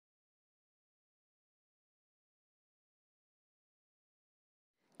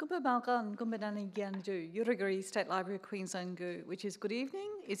Gumbamalkan Gumbanani Gyandu, Yuragari State Library of Queensland Gu, which is good evening.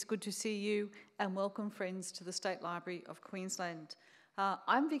 It's good to see you and welcome friends to the State Library of Queensland.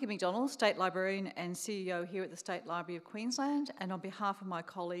 I'm Vicky McDonald, State Librarian and CEO here at the State Library of Queensland, and on behalf of my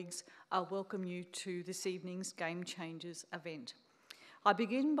colleagues, I'll welcome you to this evening's Game Changers event. I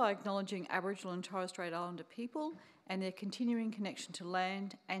begin by acknowledging Aboriginal and Torres Strait Islander people and their continuing connection to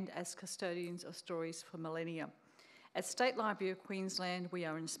land and as custodians of stories for millennia. At State Library of Queensland, we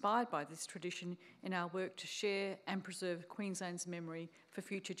are inspired by this tradition in our work to share and preserve Queensland's memory for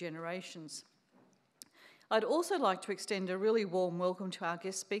future generations. I'd also like to extend a really warm welcome to our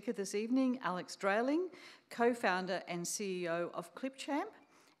guest speaker this evening, Alex Dreiling, co-founder and CEO of Clipchamp,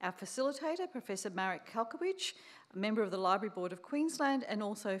 our facilitator, Professor Marek Kowalkiewicz, a member of the Library Board of Queensland and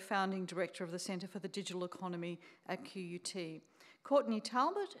also founding director of the Centre for the Digital Economy at QUT. Courtney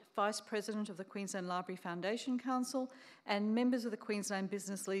Talbot, Vice President of the Queensland Library Foundation Council and members of the Queensland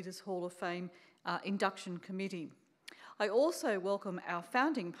Business Leaders Hall of Fame Induction Committee. I also welcome our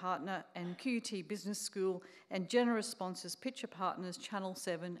founding partner and QUT Business School and generous sponsors, Pitcher Partners, Channel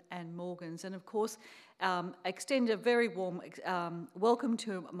 7 and Morgans. And of course, extend a very warm welcome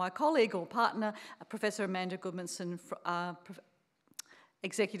to my colleague or partner, Professor Amanda Goodmanson,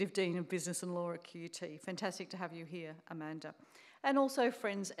 Executive Dean of Business and Law at QUT. Fantastic to have you here, Amanda. And also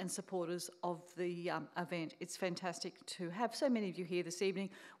friends and supporters of the event. It's fantastic to have so many of you here this evening,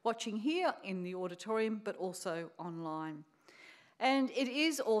 watching here in the auditorium, but also online. And it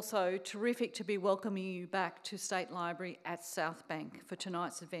is also terrific to be welcoming you back to State Library at South Bank for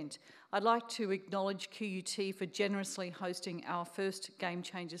tonight's event. I'd like to acknowledge QUT for generously hosting our first Game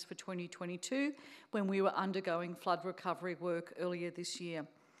Changers for 2022 when we were undergoing flood recovery work earlier this year.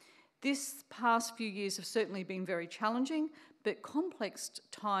 This past few years have certainly been very challenging, but complex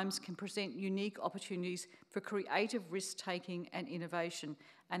times can present unique opportunities for creative risk-taking and innovation,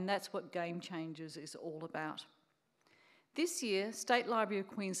 and that's what Game Changers is all about. This year, State Library of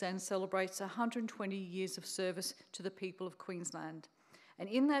Queensland celebrates 120 years of service to the people of Queensland, and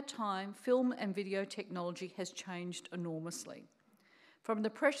in that time, film and video technology has changed enormously. From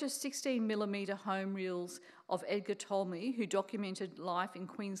the precious 16mm home reels of Edgar Tolmie, who documented life in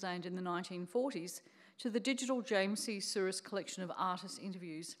Queensland in the 1940s, to the digital James C. Souris collection of artist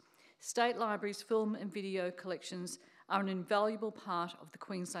interviews, State Library's film and video collections are an invaluable part of the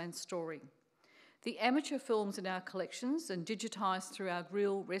Queensland story. The amateur films in our collections and digitised through our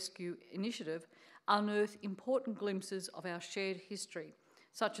Real Rescue initiative unearth important glimpses of our shared history,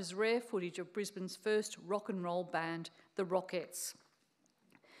 such as rare footage of Brisbane's first rock and roll band, the Rockettes.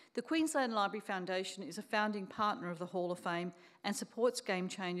 The Queensland Library Foundation is a founding partner of the Hall of Fame and supports Game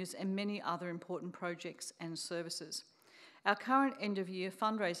Changers and many other important projects and services. Our current end-of-year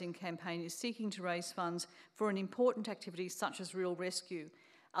fundraising campaign is seeking to raise funds for an important activity such as Real Rescue,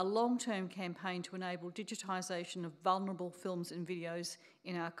 a long-term campaign to enable digitisation of vulnerable films and videos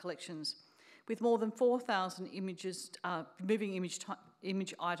in our collections. With more than 4,000 moving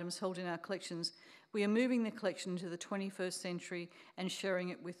image items held in our collections, we are moving the collection to the 21st century and sharing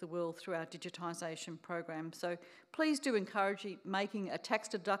it with the world through our digitisation program. So please do encourage making a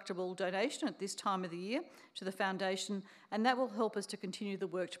tax-deductible donation at this time of the year to the foundation, and that will help us to continue the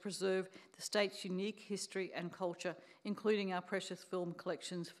work to preserve the state's unique history and culture, including our precious film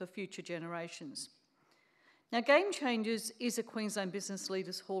collections for future generations. Now, Game Changers is a Queensland Business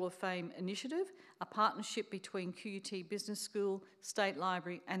Leaders Hall of Fame initiative, a partnership between QUT Business School, State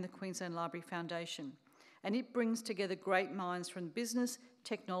Library and the Queensland Library Foundation. And it brings together great minds from business,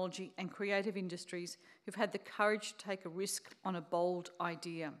 technology and creative industries who've had the courage to take a risk on a bold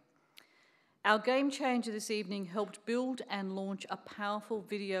idea. Our Game Changer this evening helped build and launch a powerful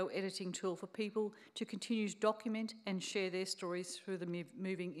video editing tool for people to continue to document and share their stories through the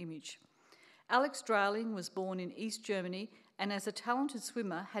moving image. Alex Dreiling was born in East Germany and as a talented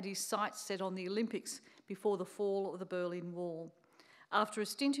swimmer had his sights set on the Olympics before the fall of the Berlin Wall. After a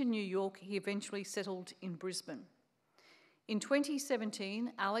stint in New York, he eventually settled in Brisbane. In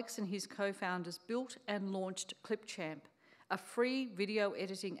 2017, Alex and his co-founders built and launched Clipchamp, a free video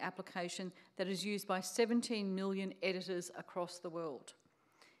editing application that is used by 17 million editors across the world.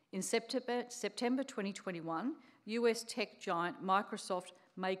 In September 2021, US tech giant Microsoft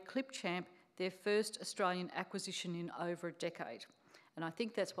made Clipchamp their first Australian acquisition in over a decade. And I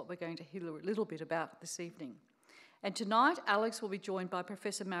think that's what we're going to hear a little bit about this evening. And tonight, Alex will be joined by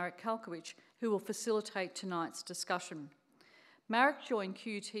Professor Marek Kowalkiewicz, who will facilitate tonight's discussion. Marek joined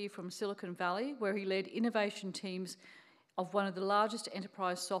QUT from Silicon Valley, where he led innovation teams of one of the largest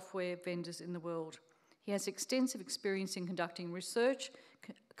enterprise software vendors in the world. He has extensive experience in conducting research,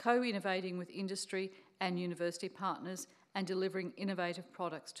 co-innovating with industry and university partners, and delivering innovative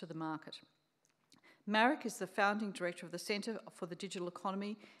products to the market. Marek is the founding director of the Centre for the Digital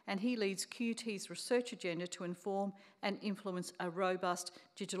Economy, and he leads QUT's research agenda to inform and influence a robust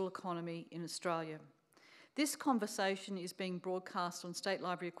digital economy in Australia. This conversation is being broadcast on State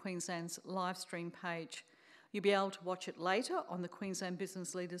Library of Queensland's live stream page. You'll be able to watch it later on the Queensland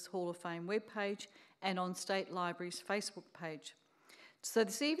Business Leaders Hall of Fame webpage and on State Library's Facebook page. So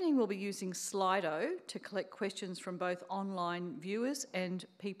this evening we'll be using Slido to collect questions from both online viewers and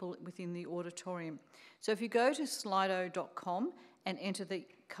people within the auditorium. So if you go to slido.com and enter the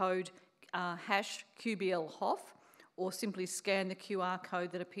code #QBLHOF, or simply scan the QR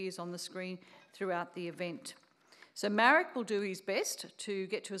code that appears on the screen throughout the event. So Marek will do his best to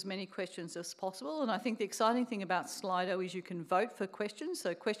get to as many questions as possible, and I think the exciting thing about Slido is you can vote for questions,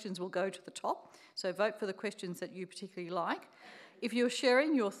 so questions will go to the top, so vote for the questions that you particularly like. If you're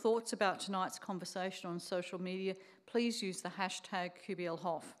sharing your thoughts about tonight's conversation on social media, please use the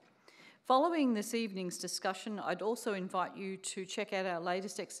 #QBLHOF. Following this evening's discussion, I'd also invite you to check out our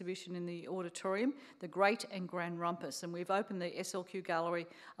latest exhibition in the auditorium, The Great and Grand Rumpus, and we've opened the SLQ gallery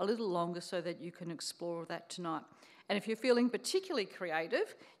a little longer so that you can explore that tonight. And if you're feeling particularly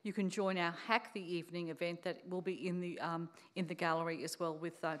creative, you can join our Hack the Evening event that will be in the gallery as well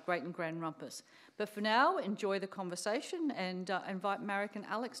with Great and Grand Rumpus. But for now, enjoy the conversation and invite Marek and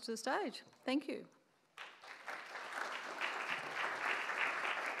Alex to the stage. Thank you.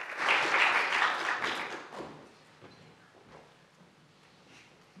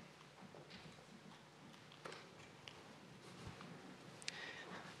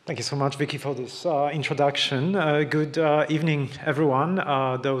 Thank you so much, Vicky, for this introduction. Good evening, everyone,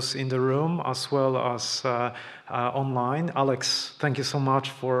 those in the room as well as online. Alex, thank you so much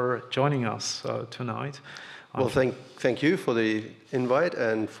for joining us tonight. Well, thank you for the invite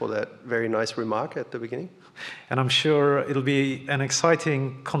and for that very nice remark at the beginning. And I'm sure it'll be an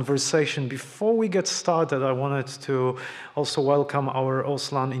exciting conversation. Before we get started, I wanted to also welcome our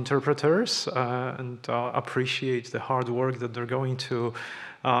Auslan interpreters and appreciate the hard work that they're going to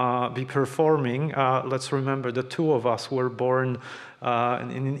be performing. Let's remember the two of us were born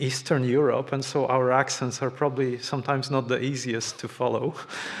in Eastern Europe, and so our accents are probably sometimes not the easiest to follow.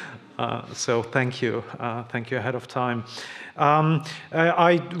 So thank you ahead of time.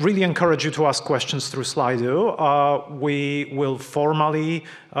 I really encourage you to ask questions through Slido. We will formally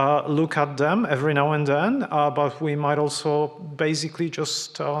look at them every now and then, but we might also basically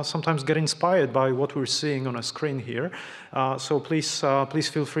just sometimes get inspired by what we're seeing on a screen here. So please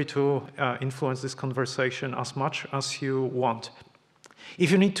feel free to influence this conversation as much as you want. If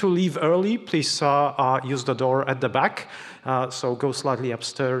you need to leave early, please use the door at the back. So go slightly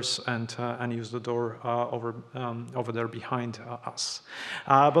upstairs and use the door over there behind us.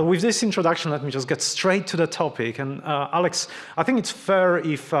 But with this introduction, let me just get straight to the topic. And Alex, I think it's fair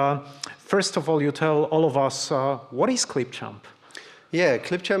if, first of all, you tell all of us, what is Clipchamp? Yeah,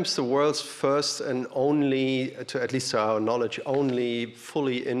 Clipchamp's the world's first and only, at least to our knowledge, only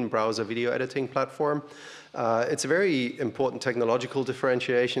fully in-browser video editing platform. It's a very important technological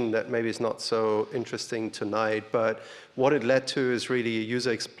differentiation that maybe is not so interesting tonight, but what it led to is really a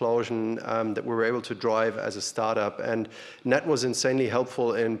user explosion that we were able to drive as a startup. And Net was insanely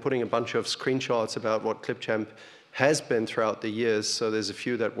helpful in putting a bunch of screenshots about what Clipchamp has been throughout the years. So there's a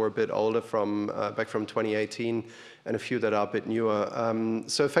few that were a bit older back from 2018 and a few that are a bit newer.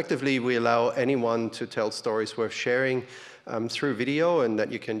 So effectively, we allow anyone to tell stories worth sharing through video, and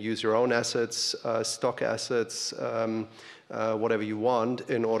that you can use your own assets, stock assets, whatever you want,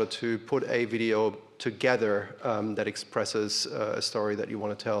 in order to put a video together that expresses a story that you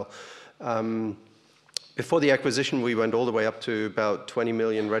want to tell. Before the acquisition, we went all the way up to about 20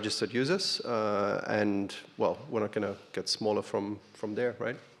 million registered users, and well, we're not going to get smaller from there,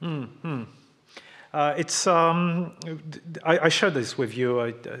 right? Mm-hmm. I shared this with you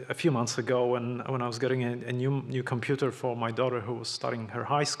a few months ago when I was getting a new computer for my daughter who was starting her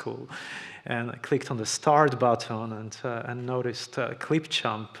high school, and I clicked on the start button and noticed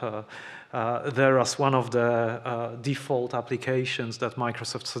Clipchamp there as one of the default applications that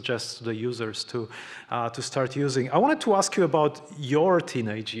Microsoft suggests to the users to start using. I wanted to ask you about your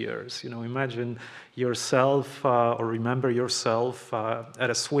teenage years. You know, imagine yourself or remember yourself at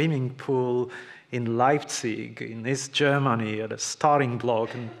a swimming pool in Leipzig, in East Germany, at a starting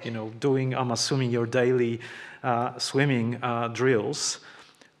block, and doing, I'm assuming, your daily swimming drills.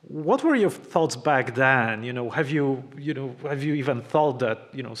 What were your thoughts back then? Have you even thought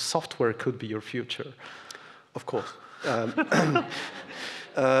that software could be your future? Of course.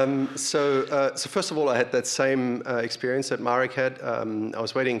 So first of all, I had that same experience that Marek had. I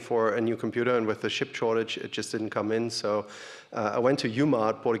was waiting for a new computer, and with the chip shortage, it just didn't come in. So I went to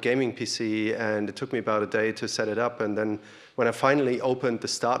UMart, bought a gaming PC, and it took me about a day to set it up. And then when I finally opened the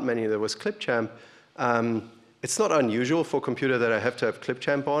start menu, there was Clipchamp. It's not unusual for a computer that I have to have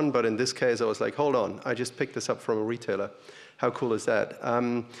Clipchamp on, but in this case, I was like, hold on, I just picked this up from a retailer. How cool is that?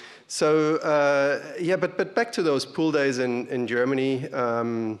 Yeah, but back to those pool days in Germany.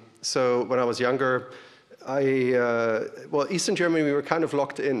 So when I was younger, well, Eastern Germany, we were kind of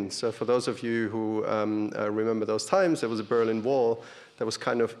locked in. So for those of you who remember those times, there was a Berlin Wall that was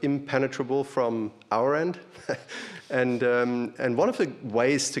kind of impenetrable from our end. And one of the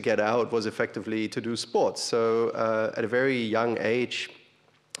ways to get out was effectively to do sports. So at a very young age,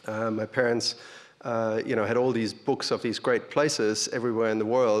 my parents had all these books of these great places everywhere in the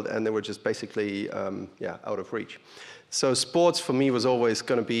world, and they were just basically, out of reach. So sports for me was always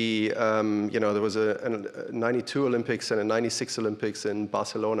going to be, there was a 92 Olympics and a 96 Olympics in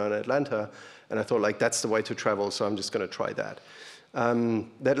Barcelona and Atlanta, and I thought, like, that's the way to travel, so I'm just going to try that.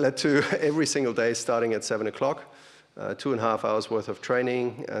 That led to every single day starting at 7 o'clock, 2.5 hours worth of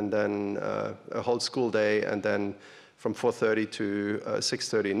training, and then a whole school day, and then from 4:30 to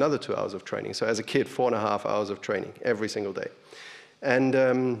 6:30, another 2 hours of training. So as a kid, 4.5 hours of training every single day. And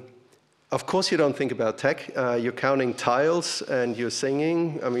of course, you don't think about tech. You're counting tiles and you're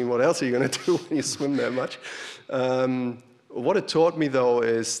singing. I mean, what else are you going to do when you swim that much? What it taught me, though,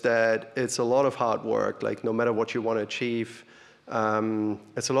 is that it's a lot of hard work. Like, no matter what you want to achieve,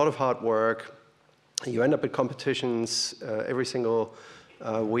 it's a lot of hard work. You end up at competitions every single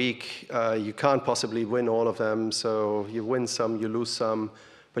week. You can't possibly win all of them, so you win some, you lose some,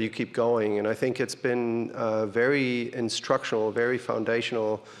 but you keep going. And I think it's been very instructional, very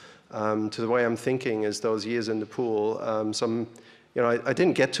foundational to the way I'm thinking is those years in the pool. I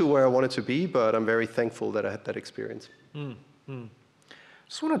didn't get to where I wanted to be, but I'm very thankful that I had that experience.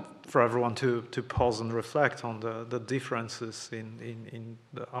 Just wanted for everyone to pause and reflect on the differences in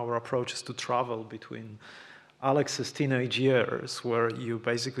our approaches to travel between Alex's teenage years, where you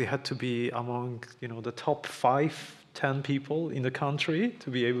basically had to be among the top 5-10 people in the country to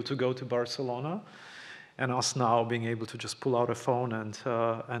be able to go to Barcelona, and us now being able to just pull out a phone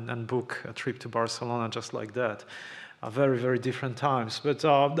and book a trip to Barcelona just like that. Very, very different times. But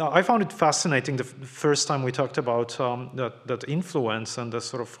I found it fascinating the first time we talked about that influence and the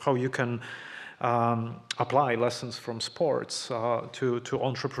sort of how you can apply lessons from sports to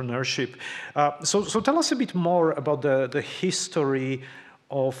entrepreneurship. So tell us a bit more about the history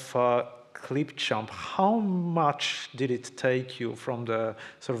of Clipchamp. How much did it take you from the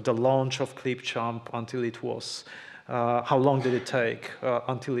sort of the launch of Clipchamp until it was, how long did it take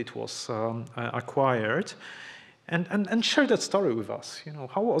until it was acquired? And share that story with us.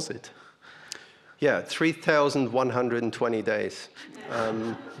 How was it? Yeah, 3,120 days.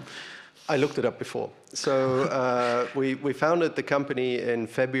 I looked it up before. So we founded the company in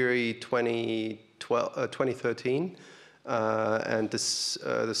February 2013, and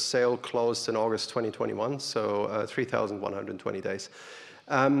the sale closed in August 2021, so 3,120 days.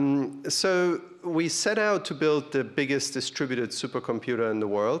 So we set out to build the biggest distributed supercomputer in the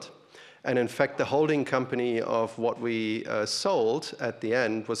world. And in fact, the holding company of what we sold at the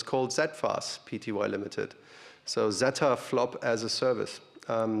end was called ZFAS Pty Limited. So Zeta Flop as a Service.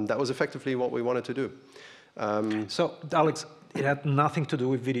 That was effectively what we wanted to do. So, Alex, it had nothing to do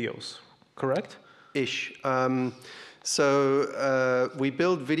with videos, correct? Ish. We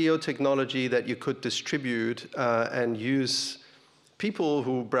built video technology that you could distribute and use people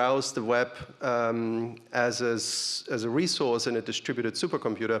who browse the web as a resource in a distributed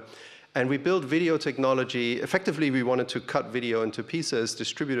supercomputer. And we built video technology. Effectively, we wanted to cut video into pieces,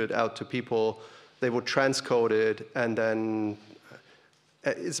 distribute it out to people. They would transcode it, and then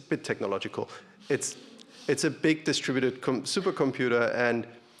it's a bit technological. It's a big distributed supercomputer, and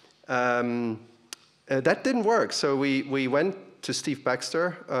that didn't work. So we went to Steve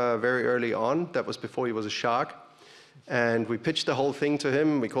Baxter very early on. That was before he was a shark. And we pitched the whole thing to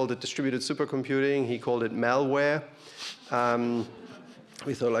him. We called it distributed supercomputing. He called it malware.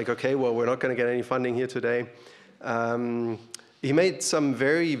 We thought, like, okay, well, we're not going to get any funding here today. He made some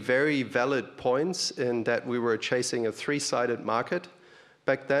very, very valid points in that we were chasing a three-sided market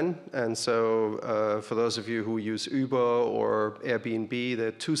back then. And so for those of you who use Uber or Airbnb,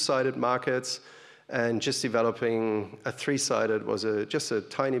 they're two-sided markets. And just developing a three-sided was just a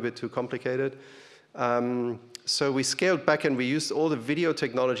tiny bit too complicated. So we scaled back, and we used all the video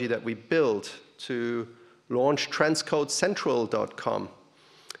technology that we built to launch transcodecentral.com.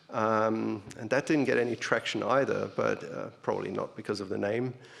 And that didn't get any traction either, but probably not because of the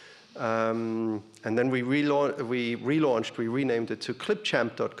name. And then we relaunched, we renamed it to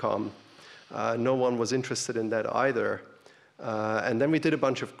Clipchamp.com. No one was interested in that either. And then we did a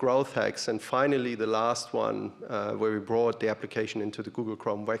bunch of growth hacks, and finally the last one, where we brought the application into the Google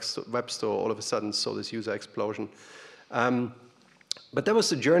Chrome web store, all of a sudden saw this user explosion. But that was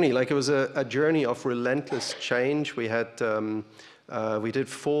the journey. Like, it was a journey of relentless change. We had, we did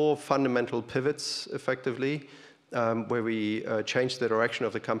 4 fundamental pivots, effectively, where we changed the direction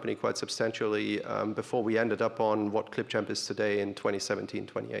of the company quite substantially before we ended up on what Clipchamp is today in 2017,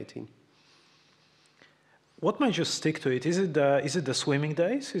 2018. What made you stick to it? Is it the swimming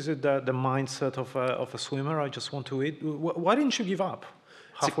days? Is it the mindset of a swimmer? I just want to eat. Why didn't you give up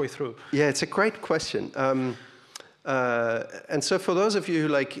halfway through? Yeah, it's a great question. And so for those of you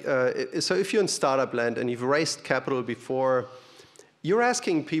who so if you're in startup land and you've raised capital before, you're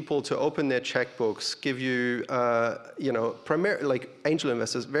asking people to open their checkbooks, give you, primarily like angel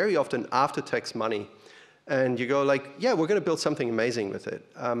investors, very often after-tax money. And you go like, yeah, we're going to build something amazing with it.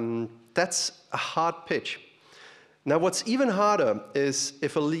 That's a hard pitch. Now, what's even harder is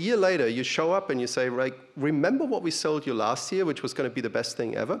if a year later you show up and you say, like, remember what we sold you last year, which was going to be the best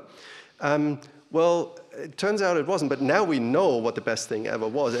thing ever? Well, it turns out it wasn't, but now we know what the best thing ever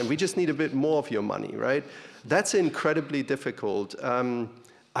was, and we just need a bit more of your money, right? That's incredibly difficult.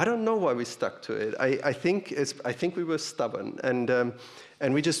 I don't know why we stuck to it. I think we were stubborn,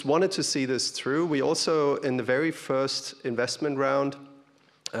 and we just wanted to see this through. We also, in the very first investment round,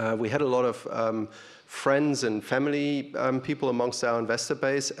 we had a lot of friends and family people amongst our investor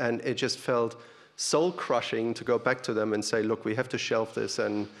base, and it just felt soul-crushing to go back to them and say, look, we have to shelve this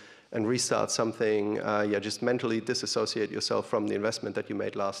and restart something. Just mentally disassociate yourself from the investment that you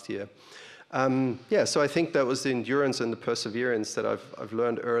made last year. So I think that was the endurance and the perseverance that I've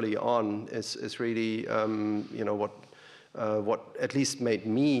learned early on is really what at least made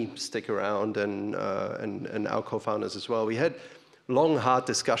me stick around, and our co-founders as well. We had long, hard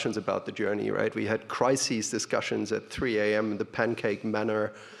discussions about the journey, right? We had crises discussions at 3 a.m. in the Pancake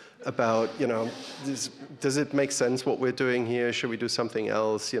Manor about, does it make sense what we're doing here? Should we do something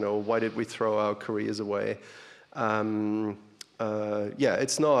else? Why did we throw our careers away? It's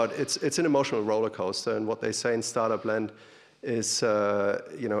an emotional roller coaster, and what they say in startup land is,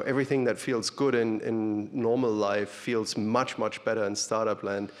 everything that feels good in normal life feels much, much better in startup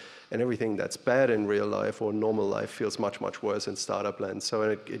land, and everything that's bad in real life or normal life feels much, much worse in startup land.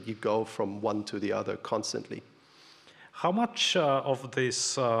 So you go from one to the other constantly. How much of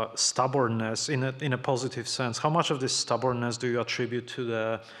this stubbornness, in a positive sense, how much of this stubbornness do you attribute to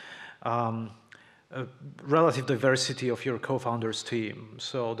the relative diversity of your co-founders team?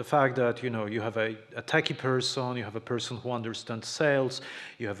 So the fact that you have a techie person, you have a person who understands sales,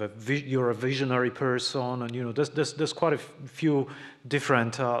 you're a visionary person, and there's quite a few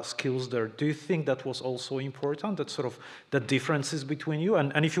different skills there. Do you think that was also important, that sort of the differences between you?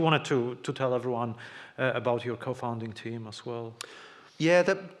 And if you wanted to tell everyone about your co-founding team as well. Yeah,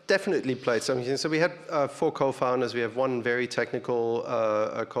 that definitely played something. So we had 4 co-founders. We have one very technical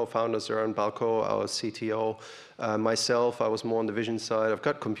co-founder, Zoran Balko, our CTO. Myself, I was more on the vision side. I've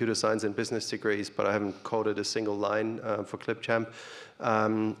got computer science and business degrees, but I haven't coded a single line for Clipchamp.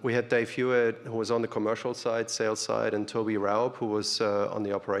 We had Dave Hewitt, who was on the commercial side, sales side, and Toby Raub, who was on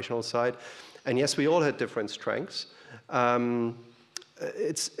the operational side. And yes, we all had different strengths.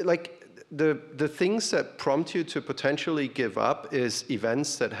 It's like, the things that prompt you to potentially give up is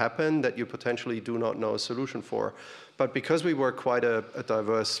events that happen that you potentially do not know a solution for. But because we were quite a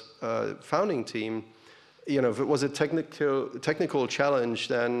diverse founding team, if it was a technical challenge,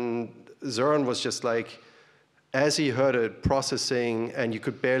 then Zoran was just like, as he heard it, processing, and you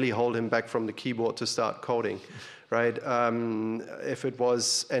could barely hold him back from the keyboard to start coding, right? If it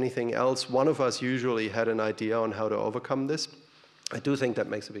was anything else, one of us usually had an idea on how to overcome this. I do think that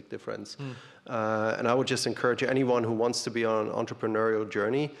makes a big difference. And I would just encourage anyone who wants to be on an entrepreneurial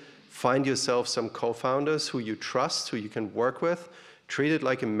journey, find yourself some co-founders who you trust, who you can work with, treat it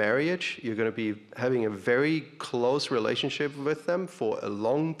like a marriage. You're going to be having a very close relationship with them for a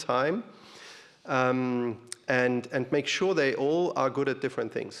long time. And make sure they all are good at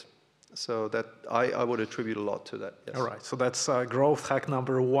different things. So that I would attribute a lot to that. Yes. All right, so that's growth hack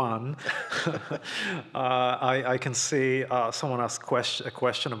number 1. I can see someone asked a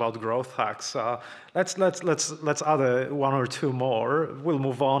question about growth hacks. Let's add 1 or 2 more. We'll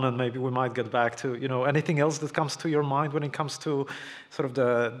move on, and maybe we might get back to anything else that comes to your mind when it comes to sort of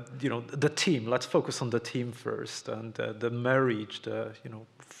the team. Let's focus on the team first, and the marriage.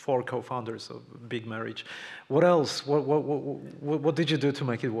 4 co-founders of a big marriage. What else? What did you do to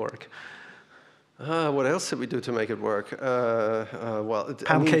make it work? What else did we do to make it work? Well,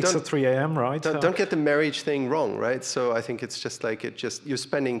 pancakes at 3 a.m., right? Don't get the marriage thing wrong, right? So I think it's just like you're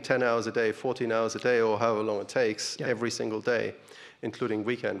spending 10 hours a day, 14 hours a day, or however long it takes every single day, including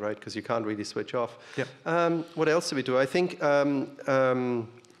weekend, right? Because you can't really switch off. Yeah. What else did we do? I think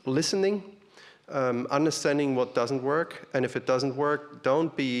listening. Understanding what doesn't work, and if it doesn't work,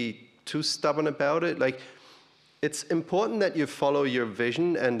 don't be too stubborn about it. Like, it's important that you follow your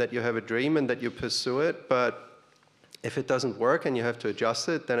vision and that you have a dream and that you pursue it, but if it doesn't work and you have to adjust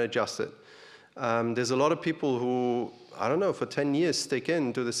it, then adjust it. There's a lot of people who, I don't know, for 10 years stick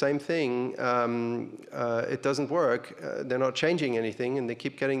in, do the same thing, it doesn't work, they're not changing anything, and they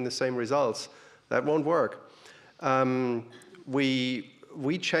keep getting the same results. That won't work.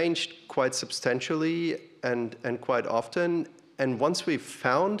 We changed quite substantially and quite often, and once we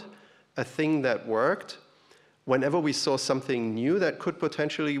found a thing that worked, whenever we saw something new that could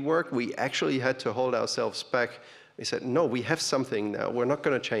potentially work, we actually had to hold ourselves back. We said, no, we have something now. We're not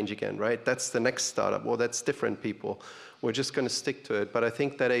going to change again, right? That's the next startup. Well, that's different people. We're just going to stick to it. But I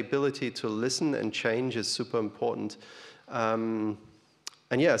think that ability to listen and change is super important. And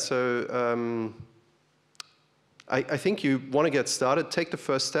yeah, so I think you want to get started, take the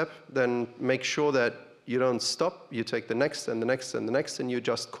first step, then make sure that you don't stop. You take the next and the next and the next, and you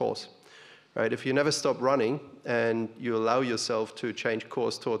adjust course. Right? If you never stop running and you allow yourself to change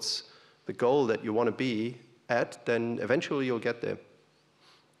course towards the goal that you want to be at, then eventually you'll get there.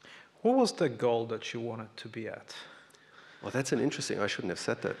 What was the goal that you wanted to be at? Well, that's an interesting, I shouldn't have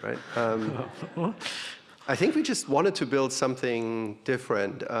said that, right? I think we just wanted to build something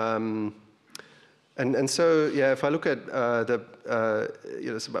different. And so, yeah, if I look at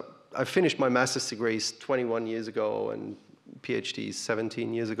I finished my master's degrees 21 years ago and PhDs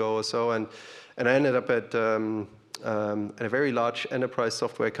 17 years ago or so, and I ended up at a very large enterprise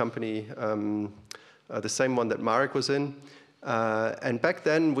software company, the same one that Marek was in. And back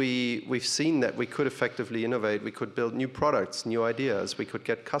then, we've seen that we could effectively innovate. We could build new products, new ideas. We could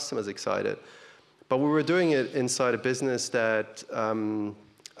get customers excited. But we were doing it inside a business that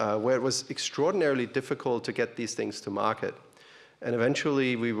where it was extraordinarily difficult to get these things to market. And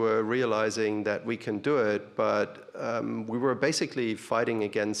eventually, we were realizing that we can do it, but we were basically fighting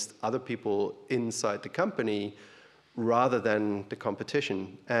against other people inside the company rather than the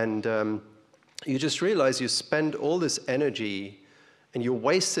competition. And you just realize you spend all this energy and you're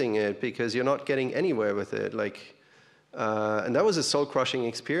wasting it because you're not getting anywhere with it. And that was a soul-crushing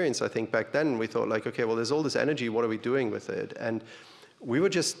experience, I think, back then. We thought, like, okay, well, there's all this energy. What are we doing with it? And we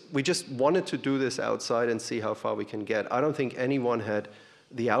just wanted to do this outside and see how far we can get. I don't think anyone had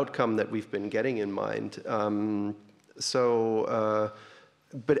the outcome that we've been getting in mind. But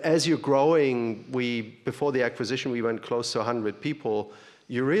as you're growing, before the acquisition, we went close to 100 people.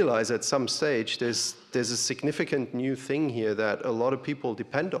 You realize at some stage there's a significant new thing here that a lot of people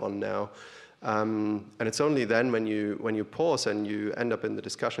depend on now. And it's only then when you pause and you end up in the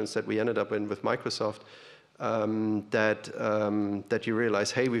discussions that we ended up in with Microsoft, that you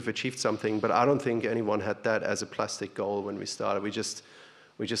realize, hey, we've achieved something. But I don't think anyone had that as a plastic goal when we started. We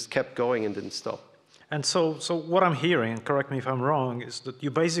just kept going and didn't stop. And so what I'm hearing, and correct me if I'm wrong, is that you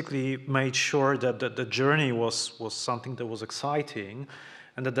basically made sure that the journey was something that was exciting,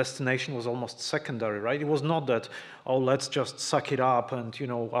 and the destination was almost secondary, right? It was not that, oh, let's just suck it up and,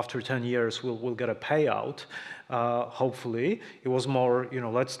 after 10 years we'll get a payout, hopefully. It was more,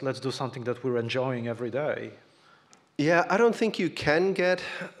 let's do something that we're enjoying every day. Yeah, I don't think you can get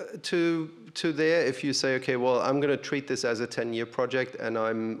to there if you say, okay, well, I'm going to treat this as a 10-year project and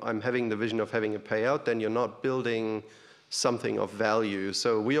I'm having the vision of having a payout, then you're not building something of value.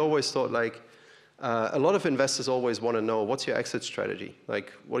 So we always thought, like, a lot of investors always want to know, what's your exit strategy?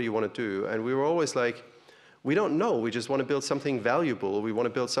 Like, what do you want to do? And we were always like, we don't know. We just want to build something valuable. We want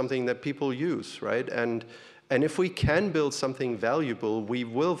to build something that people use, right? And if we can build something valuable, we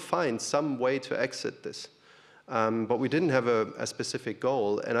will find some way to exit this. But we didn't have a specific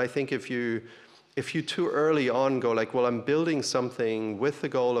goal. And I think if you too early on go like, well, I'm building something with the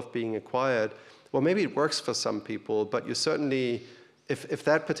goal of being acquired, well, maybe it works for some people, but you certainly, if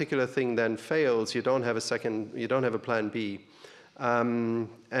that particular thing then fails, you don't have a plan B.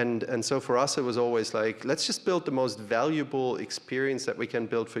 And so for us, it was always like, let's just build the most valuable experience that we can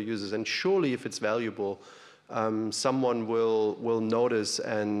build for users. And surely if it's valuable, someone will notice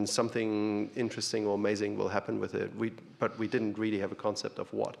and something interesting or amazing will happen with it. But we didn't really have a concept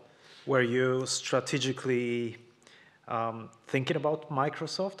of what. Were you strategically thinking about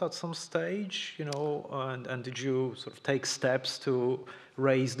Microsoft at some stage, you know, and did you sort of take steps to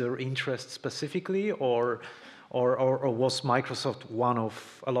raise their interest specifically, or was Microsoft one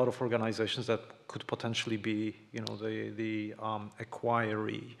of a lot of organizations that could potentially be, you know, the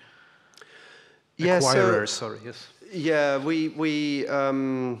acquirer? Sorry, yes. Yeah,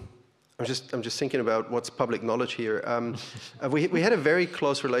 I'm just thinking about what's public knowledge here. We had a very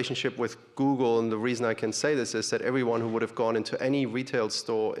close relationship with Google, and the reason I can say this is that everyone who would have gone into any retail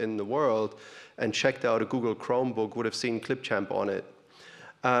store in the world and checked out a Google Chromebook would have seen Clipchamp on it.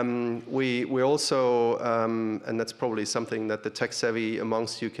 We also, and that's probably something that the tech-savvy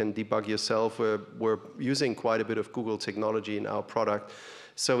amongst you can debug yourself, we're using quite a bit of Google technology in our product.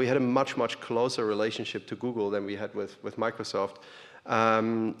 So we had a much, much closer relationship to Google than we had with Microsoft.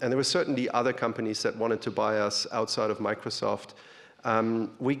 And there were certainly other companies that wanted to buy us outside of Microsoft.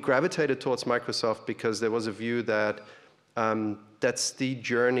 We gravitated towards Microsoft because there was a view that that's the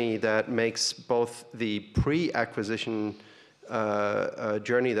journey that makes both the pre-acquisition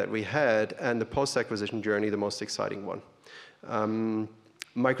journey that we had and the post-acquisition journey the most exciting one.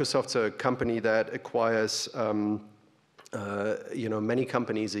 Microsoft's a company that acquires many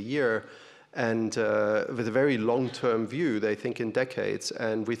companies a year, and with a very long-term view, they think in decades.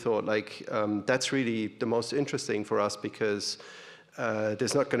 And we thought, like, that's really the most interesting for us because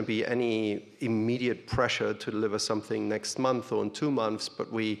there's not going to be any immediate pressure to deliver something next month or in 2 months,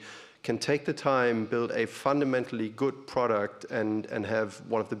 but we can take the time, build a fundamentally good product, and have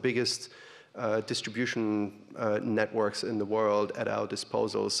one of the biggest distribution networks in the world at our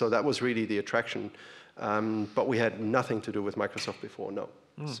disposal. So that was really the attraction. But we had nothing to do with Microsoft before, no.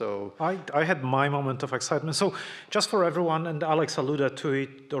 So I had my moment of excitement. So just for everyone, and Alex alluded to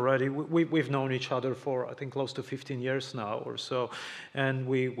it already, we've known each other for, I think, close to 15 years now or so. And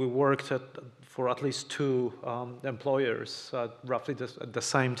we worked for at least 2 employers at roughly at the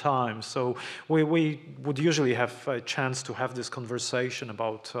same time. So we would usually have a chance to have this conversation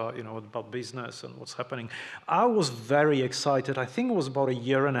about, about business and what's happening. I was very excited. I think it was about 1.5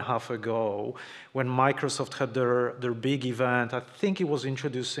 years ago when Microsoft had their big event. I think it was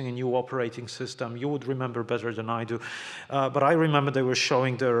introducing a new operating system. You would remember better than I do. But I remember they were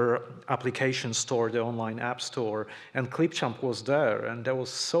showing their application store, the online app store, and Clipchamp was there. And that was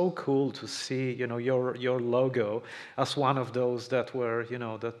so cool to see, your logo as one of those that were,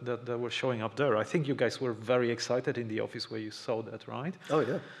 that were showing up there. I think you guys were very excited in the office where you saw that, right? Oh,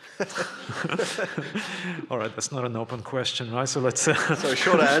 yeah. All right, that's not an open question, right? So let's. So a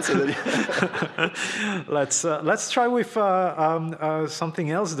short answer then. Let's try with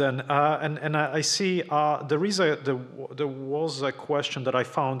something else then. And I see there was a question that I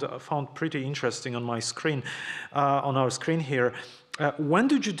found pretty interesting on my screen, on our screen here. When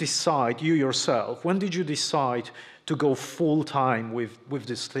did you decide, you yourself, when did you decide to go full-time with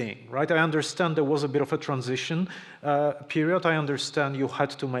this thing, right? I understand there was a bit of a transition period. I understand you had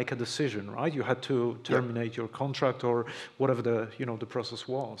to make a decision, right? You had to terminate your contract or whatever the process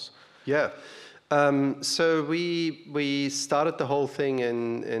was. Yeah. So we started the whole thing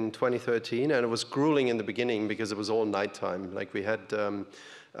in 2013, and it was grueling in the beginning because it was all nighttime. Like we had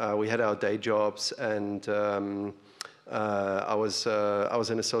our day jobs, and I was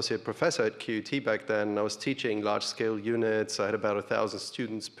an associate professor at QUT back then. I was teaching large-scale units. I had about 1,000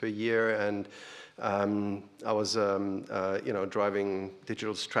 students per year, and I was driving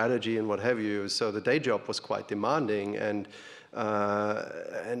digital strategy and what have you. So the day job was quite demanding, and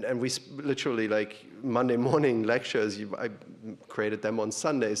we literally, like, Monday morning lectures, I created them on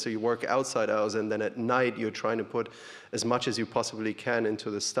Sunday, so you work outside hours, and then at night you're trying to put as much as you possibly can into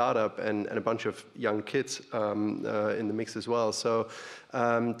the startup, and a bunch of young kids in the mix as well. So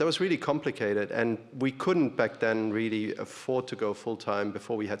that was really complicated, and we couldn't back then really afford to go full-time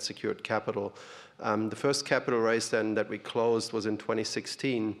before we had secured capital. The first capital raise then that we closed was in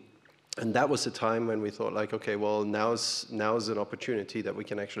 2016. And that was the time when we thought, like, okay, well, now's an opportunity that we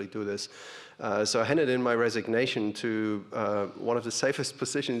can actually do this. So I handed in my resignation to one of the safest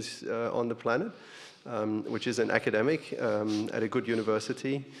positions on the planet, which is an academic at a good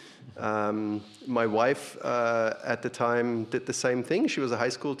university. My wife at the time did the same thing. She was a high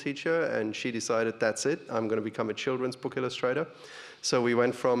school teacher, and she decided, that's it, I'm going to become a children's book illustrator. So we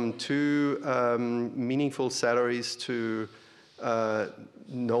went from 2 meaningful salaries to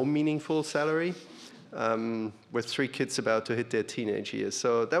no meaningful salary. with 3 kids about to hit their teenage years.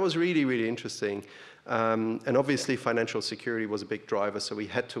 So that was really, really interesting. And obviously financial security was a big driver, so we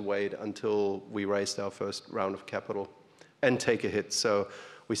had to wait until we raised our first round of capital and take a hit. So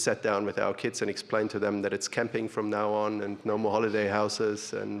we sat down with our kids and explained to them that it's camping from now on and no more holiday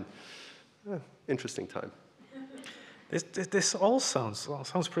houses, and interesting time. This all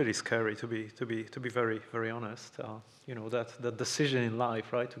sounds pretty scary, to be very, very honest. You know, that decision in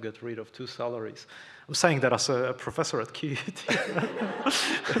life, right, to get rid of 2 salaries. I'm saying that as a professor at QUT.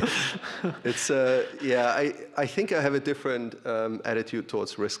 It's yeah. I think I have a different attitude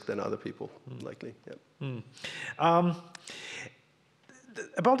towards risk than other people, likely. Yeah.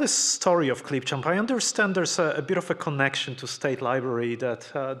 About this story of Clipchamp, I understand there's a bit of a connection to State Library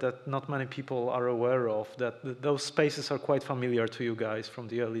that not many people are aware of, that those spaces are quite familiar to you guys from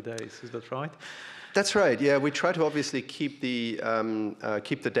the early days. Is that right? That's right. Yeah, we try to obviously keep the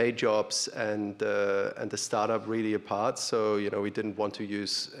day jobs and the startup really apart. So we didn't want to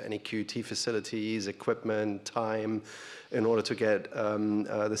use any QUT facilities, equipment, time, in order to get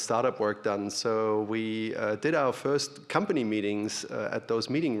the startup work done. So we did our first company meetings at those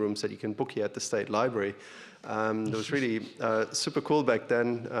meeting rooms that you can book here at the State Library. It was really super cool back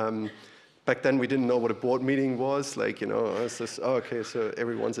then. Back then, we didn't know what a board meeting was. Like, it's just, oh, okay, so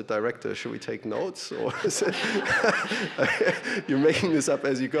everyone's a director. Should we take notes? Or is it you're making this up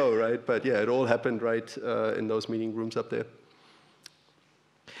as you go, right? But yeah, it all happened right in those meeting rooms up there.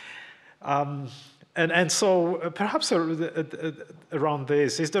 And so perhaps around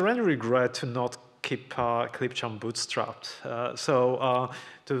this, is there any regret to not keep Clipchamp bootstrapped? So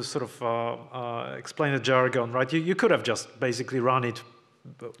to sort of explain the jargon, right? You could have just basically run it,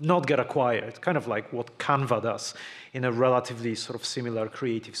 not get acquired, kind of like what Canva does in a relatively sort of similar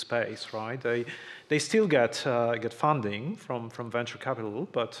creative space, right? They still get funding from venture capital,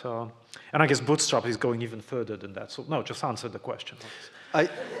 but and I guess Bootstrap is going even further than that. So no, just answer the question.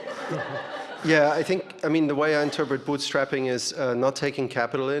 Yeah, I mean, the way I interpret bootstrapping is not taking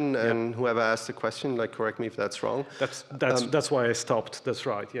capital in, and whoever asked the question, like, correct me if that's wrong. That's why I stopped. That's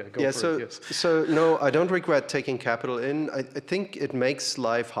right. Yeah, go for it. Yes. So no, I don't regret taking capital in. I think it makes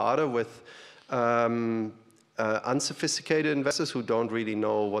life harder with unsophisticated investors who don't really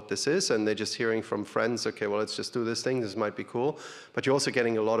know what this is, and they're just hearing from friends, okay, well, let's just do this thing, this might be cool. But you're also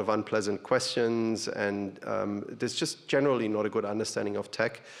getting a lot of unpleasant questions, and there's just generally not a good understanding of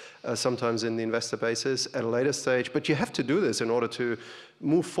tech sometimes in the investor bases at a later stage. But you have to do this in order to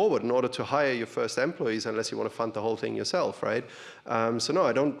move forward, in order to hire your first employees, unless you want to fund the whole thing yourself, right? So no,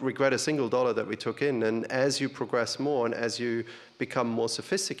 I don't regret a single dollar that we took in. And as you progress more and as you become more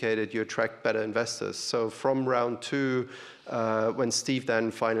sophisticated, you attract better investors. So from round 2, when Steve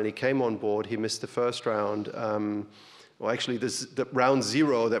then finally came on board, he missed the first round. Well, actually, the round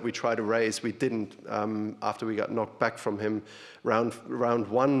 0 that we tried to raise, we didn't after we got knocked back from him. Round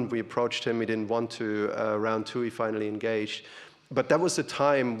 1, we approached him, he didn't want to. Round 2, he finally engaged. But that was the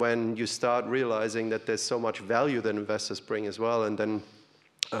time when you start realizing that there's so much value that investors bring as well. And then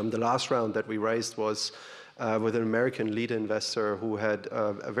the last round that we raised was with an American lead investor who had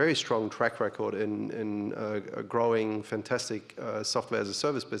a very strong track record in growing fantastic software as a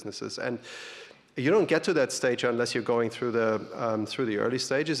service businesses. And you don't get to that stage unless you're going through the early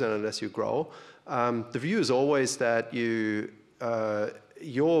stages and unless you grow. The view is always that your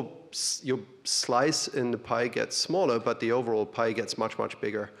slice in the pie gets smaller, but the overall pie gets much, much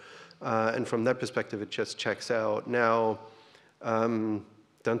bigger. And from that perspective, it just checks out. Now,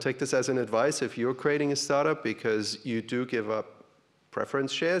 don't take this as an advice if you're creating a startup, because you do give up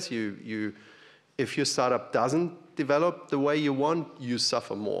preference shares. If your startup doesn't develop the way you want, you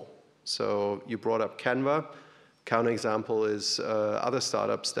suffer more. So you brought up Canva. Counterexample is other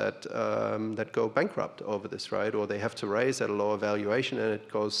startups that go bankrupt over this, right? Or they have to raise at a lower valuation, and it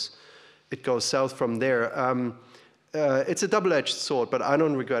goes south from there. It's a double-edged sword, but I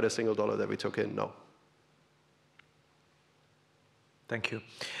don't regret a single dollar that we took in. No. Thank you.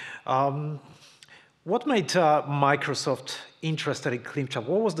 What made Microsoft interested in Clipchamp?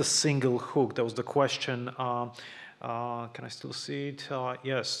 What was the single hook? That was the question. Can I still see it?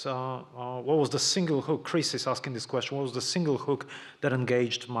 Yes. What was the single hook? Chris is asking this question. What was the single hook that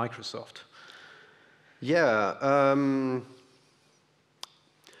engaged Microsoft? Yeah.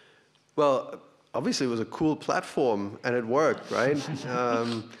 Well, obviously it was a cool platform and it worked, right?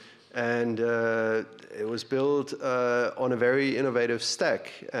 And it was built on a very innovative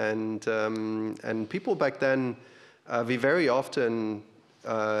stack. And people back then, we very often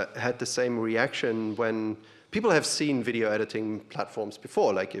had the same reaction when people have seen video editing platforms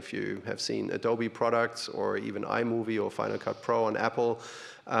before, like if you have seen Adobe products or even iMovie or Final Cut Pro on Apple,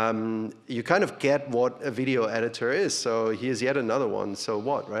 you kind of get what a video editor is. So here's yet another one, so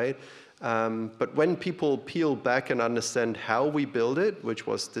what, right? But when people peel back and understand how we build it, which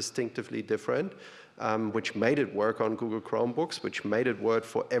was distinctively different, which made it work on Google Chromebooks, which made it work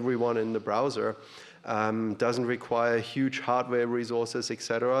for everyone in the browser, doesn't require huge hardware resources,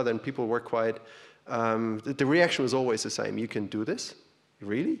 etc., then people were quite, the reaction was always the same. You can do this?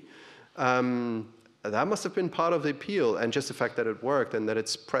 Really? That must have been part of the appeal, and just the fact that it worked and that it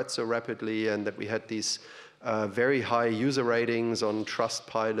spread so rapidly and that we had these very high user ratings on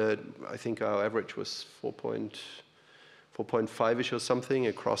Trustpilot. I think our average was 4.5-ish or something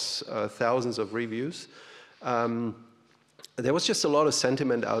across thousands of reviews. There was just a lot of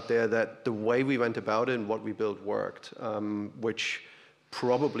sentiment out there that the way we went about it and what we built worked, which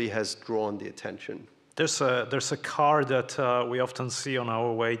probably has drawn the attention. There's a car that we often see on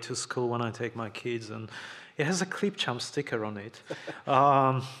our way to school when I take my kids, and it has a Clipchamp sticker on it.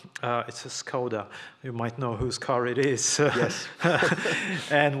 It's a Skoda. You might know whose car it is. Yes.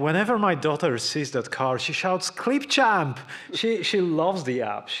 And whenever my daughter sees that car, she shouts, "Clipchamp!" She loves the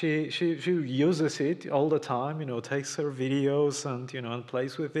app. She uses it all the time, you know, takes her videos and, you know, and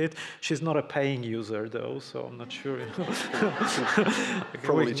plays with it. She's not a paying user, though, so I'm not sure. You know.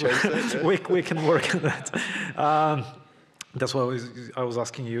 Probably change that. Yeah. We can work on that. That's why I was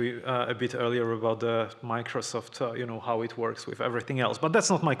asking you a bit earlier about the Microsoft, you know, how it works with everything else. But that's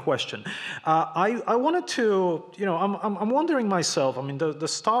not my question. I wanted to, you know, I'm wondering myself. I mean, the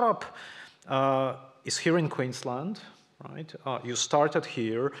startup is here in Queensland, right? You started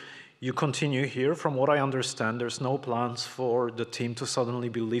here. You continue here. From what I understand, there's no plans for the team to suddenly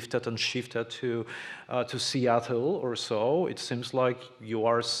be lifted and shifted to Seattle or so. It seems like you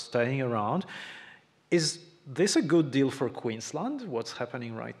are staying around. Is this a good deal for Queensland, what's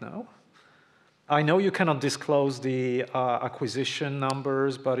happening right now? I know you cannot disclose the acquisition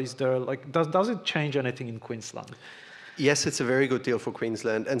numbers, but is there, like, does it change anything in Queensland? Yes, it's a very good deal for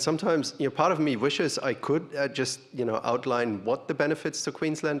Queensland. And sometimes, you know, part of me wishes I could just, you know, outline what the benefits to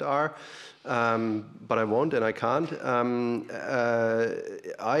Queensland are, but I won't and I can't.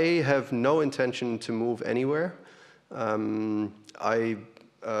 I have no intention to move anywhere. I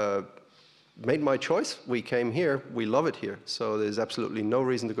made my choice. We came here. We love it here. So there's absolutely no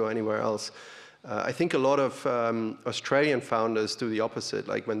reason to go anywhere else. I think a lot of Australian founders do the opposite.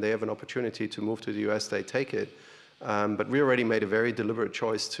 Like when they have an opportunity to move to the US, they take it. But we already made a very deliberate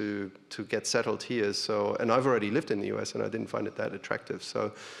choice to get settled here. So, and I've already lived in the US, and I didn't find it that attractive.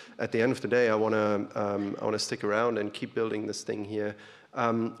 So, at the end of the day, I want to stick around and keep building this thing here.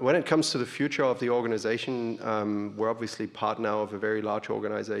 When it comes to the future of the organization, we're obviously part now of a very large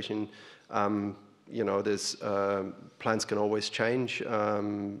organization. You know, there's plans can always change,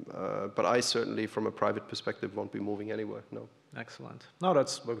 but I certainly, from a private perspective, won't be moving anywhere. No. Excellent. No,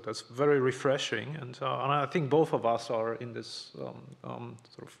 that's very refreshing, and I think both of us are in this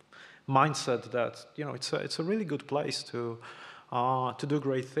sort of mindset that, you know, it's a really good place to do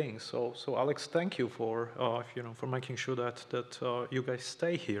great things. So Alex, thank you for you know, for making sure that you guys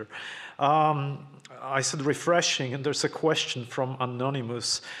stay here. I said refreshing, and there's a question from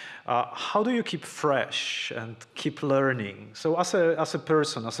Anonymous. How do you keep fresh and keep learning? So as a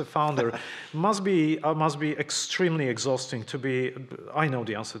person, as a founder, must be extremely exhausting to be. I know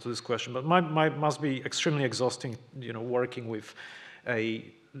the answer to this question, but must be extremely exhausting, you know, working with a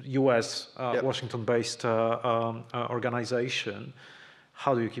U.S. Yep. Washington-based organization.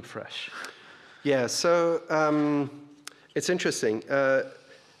 How do you keep fresh? Yeah, so it's interesting.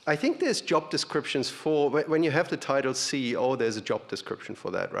 I think there's job descriptions for, when you have the title CEO, there's a job description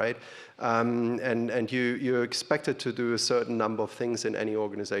for that, right? And you're expected to do a certain number of things in any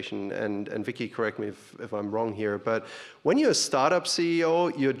organization. And Vicky, correct me if I'm wrong here, but when you're a startup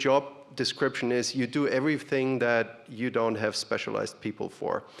CEO, your job description is you do everything that you don't have specialized people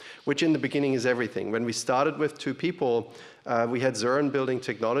for, which in the beginning is everything. When we started with 2 people, we had Zern building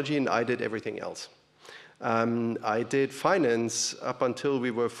technology, and I did everything else. I did finance up until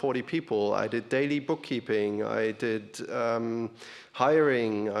we were 40 people. I did daily bookkeeping. I did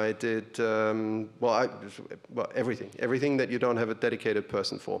hiring. I did, everything that you don't have a dedicated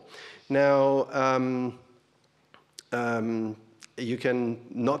person for. Now, you can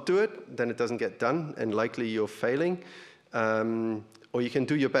not do it, then it doesn't get done, and likely you're failing. Or you can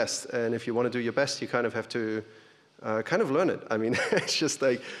do your best, and if you want to do your best, you kind of have to kind of learn it. I mean, it's just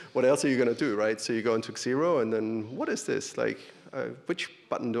like, what else are you going to do, right? So you go into Xero, and then what is this? Like, which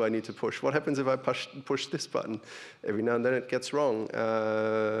button do I need to push? What happens if I push this button? Every now and then it gets wrong.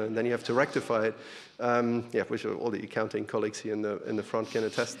 And then you have to rectify it. Yeah, which all the accounting colleagues here in the front can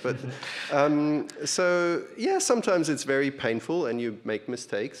attest. But so yeah, sometimes it's very painful and you make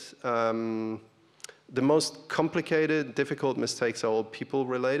mistakes. The most complicated, difficult mistakes are all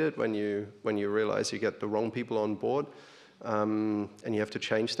people-related when you realize you get the wrong people on board, and you have to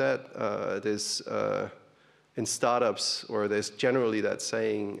change that. There's in startups, or there's generally that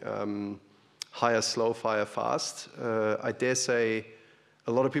saying, hire slow, fire fast. I dare say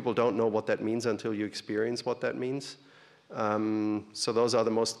a lot of people don't know what that means until you experience what that means. So those are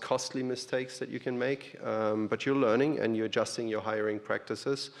the most costly mistakes that you can make, but you're learning and you're adjusting your hiring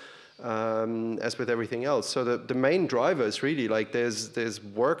practices. As with everything else. So the main driver is really like there's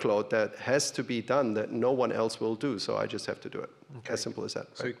workload that has to be done that no one else will do, so I just have to do it. Okay. As simple as that.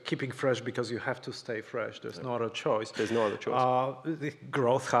 So right? Keeping fresh because you have to stay fresh. There's no other choice. There's no other choice. The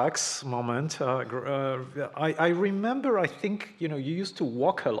growth hacks moment. I remember, I think, you used to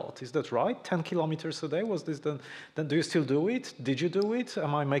walk a lot. Is that right? 10 kilometers a day? Was this then do you still do it? Did you do it?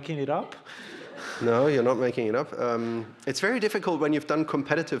 Am I making it up? No, you're not making it up. It's very difficult when you've done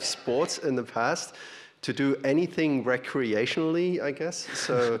competitive sports in the past to do anything recreationally, I guess.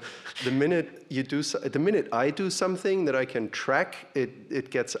 So the minute I do something that I can track,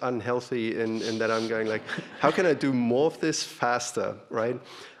 it gets unhealthy in that I'm going like, how can I do more of this faster, right?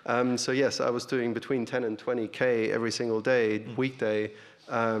 So yes, I was doing between 10 and 20K every single day, weekday,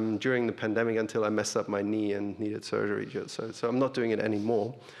 during the pandemic until I messed up my knee and needed surgery. So I'm not doing it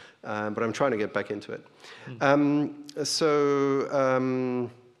anymore. But I'm trying to get back into it.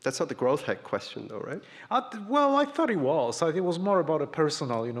 That's not the growth hack question, though, right? Well, I thought it was. It was more about a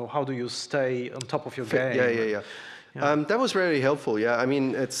personal, how do you stay on top of your game? Yeah. That was really helpful, yeah. I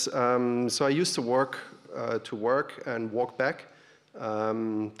mean, it's, so I used to work and walk back.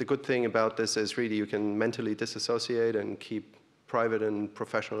 The good thing about this is really you can mentally disassociate and keep private and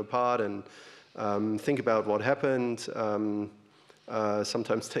professional apart and think about what happened.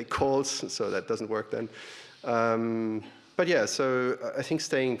 Sometimes take calls, so that doesn't work then. But yeah, so I think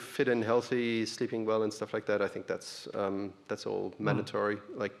staying fit and healthy, sleeping well and stuff like that, I think that's all mandatory.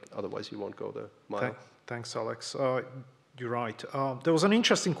 Like, otherwise you won't go the mile. Thanks, Alex. You're right. There was an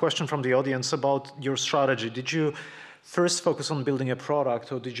interesting question from the audience about your strategy. Did you first focus on building a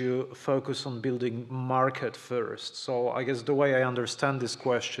product, or did you focus on building market first? So I guess the way I understand this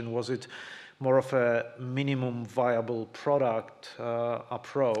question, was it more of a minimum viable product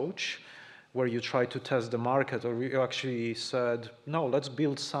approach where you try to test the market, or you actually said, no, let's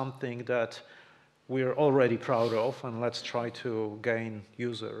build something that we're already proud of and let's try to gain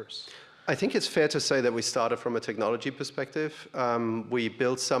users? I think it's fair to say that we started from a technology perspective. We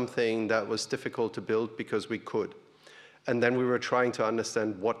built something that was difficult to build because we could. And then we were trying to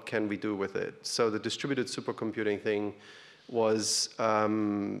understand what can we do with it. So the distributed supercomputing thing was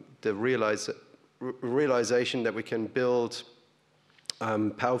the realization that we can build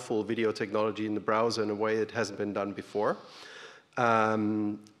powerful video technology in the browser in a way it hasn't been done before.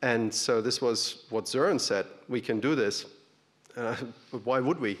 And so this was what Søren said, we can do this, but why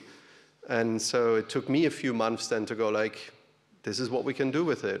would we? And so it took me a few months then to go like, this is what we can do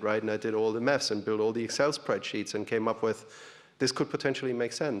with it, right? And I did all the maths and built all the Excel spreadsheets and came up with, this could potentially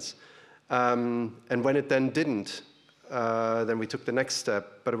make sense. And when it then didn't, then we took the next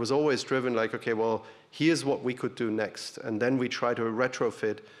step, but it was always driven like, okay, well, here's what we could do next. And then we try to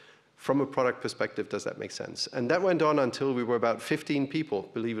retrofit from a product perspective, does that make sense? And that went on until we were about 15 people,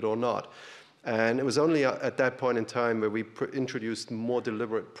 believe it or not. And it was only at that point in time where we introduced more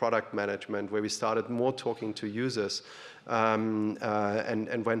deliberate product management, where we started more talking to users and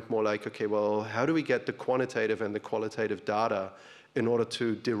went more like, okay, well, how do we get the quantitative and the qualitative data in order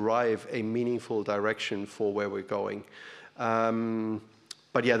to derive a meaningful direction for where we're going?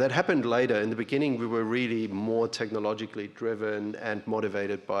 But yeah, that happened later. In the beginning, we were really more technologically driven and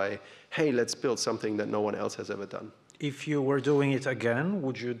motivated by, hey, let's build something that no one else has ever done. If you were doing it again,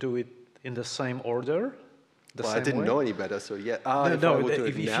 would you do it in the same order? Well, I didn't know any better, so yeah.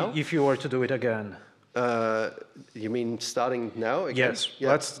 If you were to do it again. You mean starting now again? Yes. Yeah.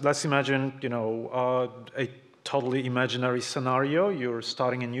 Let's imagine, a totally imaginary scenario. You're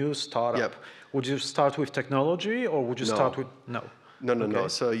starting a new startup. Yep. Would you start with technology, or would you start with no? No.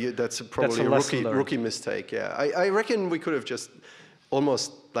 So that's probably a rookie mistake. Yeah, I reckon we could have just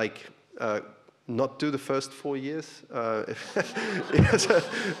almost like not do the first 4 years. I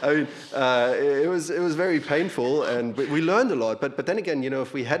mean, it was very painful, and we learned a lot. But then again,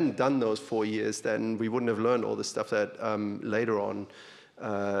 if we hadn't done those 4 years, then we wouldn't have learned all the stuff that later on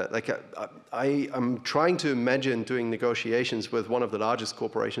I'm trying to imagine doing negotiations with one of the largest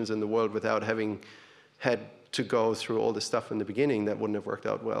corporations in the world without having had to go through all this stuff in the beginning. That wouldn't have worked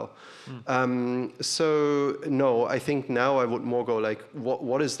out well. So no, I think now I would more go like,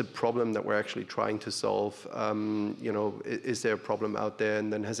 what is the problem that we're actually trying to solve? You know, is there a problem out there?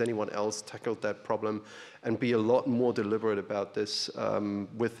 And then has anyone else tackled that problem? And be a lot more deliberate about this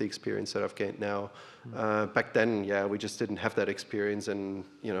with the experience that I've gained now. Back then, yeah, we just didn't have that experience. And,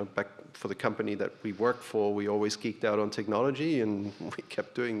 you know, back for the company that we worked for, we always geeked out on technology and we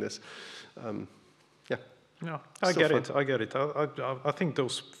kept doing this. Yeah, I get it. I think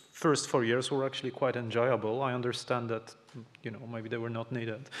those first 4 years were actually quite enjoyable. I understand that, you know, maybe they were not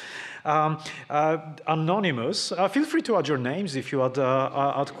needed. Anonymous, feel free to add your names if you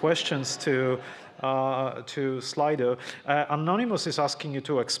add questions to Slido. Anonymous is asking you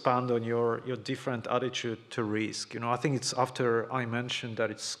to expand on your different attitude to risk. You know, I think it's after I mentioned that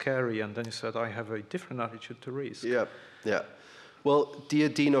it's scary, and then you said I have a different attitude to risk. Yeah, yeah. Well, dear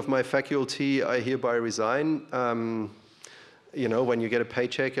Dean of my faculty, I hereby resign. You know, when you get a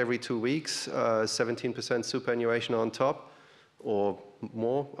paycheck every 2 weeks, 17% superannuation on top, or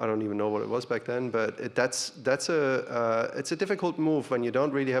more. I don't even know what it was back then, but it's a difficult move when you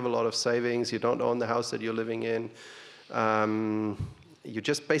don't really have a lot of savings, you don't own the house that you're living in. You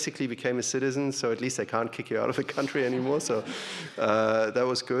just basically became a citizen, so at least they can't kick you out of the country anymore. So that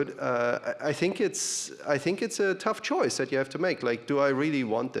was good. I think it's a tough choice that you have to make. Like, do I really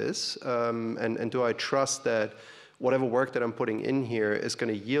want this? And do I trust that whatever work that I'm putting in here is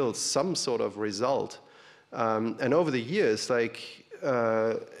going to yield some sort of result? And over the years, like,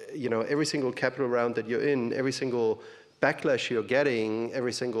 you know, every single capital round that you're in, every single backlash you're getting,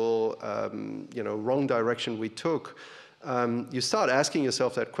 every single you know, wrong direction we took. You start asking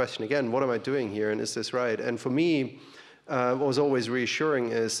yourself that question again, what am I doing here and is this right? And for me, what was always reassuring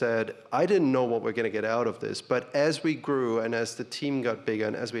is that I didn't know what we're going to get out of this, but as we grew and as the team got bigger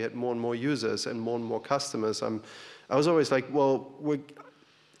and as we had more and more users and more customers, I was always like, well,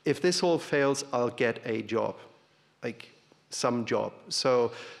 if this all fails, I'll get a job, like some job.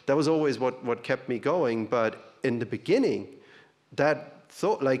 So that was always what kept me going. But in the beginning, that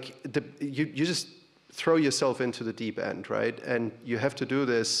thought, like, you just throw yourself into the deep end, right? And you have to do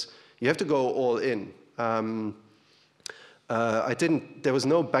this, you have to go all in. There was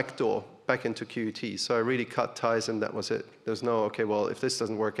no backdoor back into QUT, so I really cut ties and that was it. There's no, okay, well, if this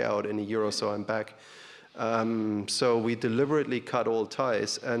doesn't work out in a year or so, I'm back. So we deliberately cut all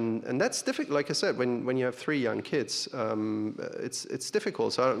ties, and that's difficult. Like I said, when you have 3 young kids, it's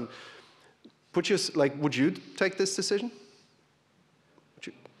difficult. So would you take this decision? Would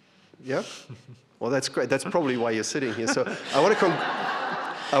you? Yeah? Well, that's great. That's probably why you're sitting here. So I want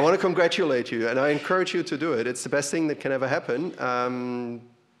to congratulate you, and I encourage you to do it. It's the best thing that can ever happen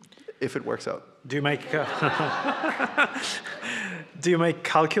if it works out. Do you make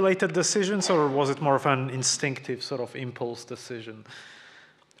calculated decisions, or was it more of an instinctive sort of impulse decision?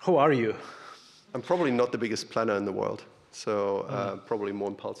 Who are you? I'm probably not the biggest planner in the world, so probably more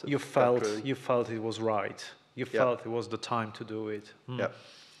impulsive. You felt it was right. You felt it was the time to do it. Yeah.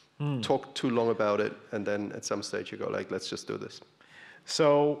 Talk too long about it, and then at some stage you go like, let's just do this.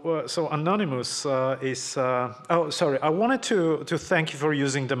 So Anonymous is. Oh, sorry. I wanted to thank you for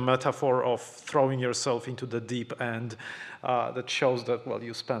using the metaphor of throwing yourself into the deep end. That shows that, well,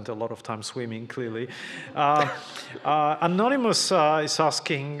 you spent a lot of time swimming, clearly. Anonymous is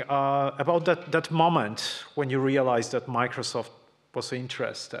asking about that moment when you realized that Microsoft was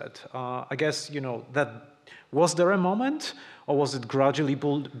interested. I guess, you know, was there a moment, or was it gradually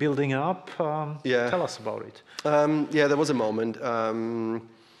building up? Tell us about it. Yeah, there was a moment.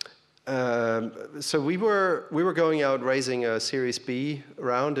 So we were going out raising a Series B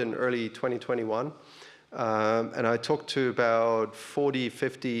round in early 2021. And I talked to about 40,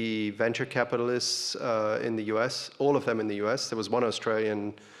 50 venture capitalists in the US, all of them in the US. There was one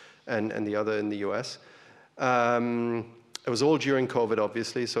Australian and the other in the US. It was all during COVID,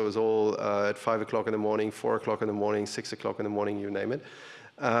 obviously, so it was all at 5 o'clock in the morning, 4 o'clock in the morning, 6 o'clock in the morning, you name it.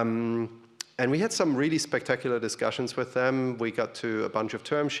 And we had some really spectacular discussions with them. We got to a bunch of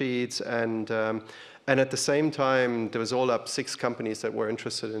term sheets, and at the same time, there was all up 6 companies that were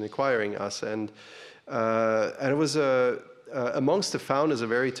interested in acquiring us. And it was amongst the founders a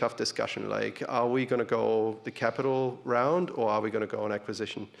very tough discussion. Like, are we going to go the capital round, or are we going to go on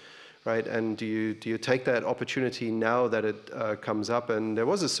acquisition? Right, and do you take that opportunity now that it comes up? And there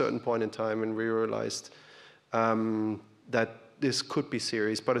was a certain point in time when we realized that this could be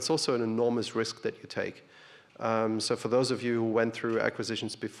serious, but it's also an enormous risk that you take. So for those of you who went through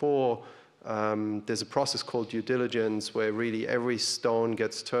acquisitions before, There's a process called due diligence where really every stone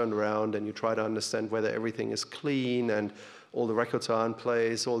gets turned around and you try to understand whether everything is clean and all the records are in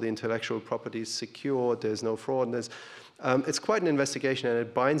place, all the intellectual property is secured, there's no fraud. And it's quite an investigation, and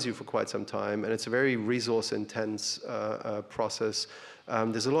it binds you for quite some time, and it's a very resource-intense process.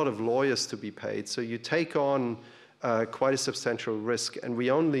 There's a lot of lawyers to be paid, so you take on quite a substantial risk, and we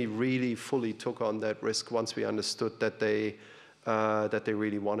only really fully took on that risk once we understood that they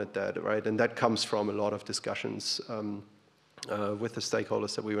really wanted that, right? And that comes from a lot of discussions with the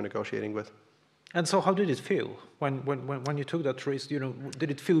stakeholders that we were negotiating with. And so, how did it feel when you took that risk? You know, did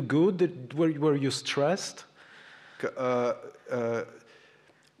it feel good? Were you stressed?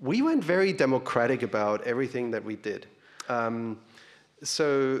 We went very democratic about everything that we did.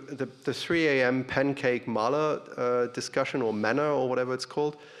 So the 3 a.m. pancake mala discussion, or manna, or whatever it's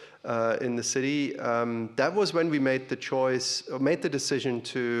called, in the city, that was when we made the choice, or made the decision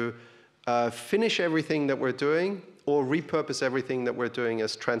to finish everything that we're doing or repurpose everything that we're doing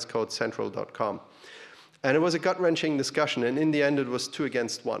as transcodecentral.com. And it was a gut-wrenching discussion, and in the end it was 2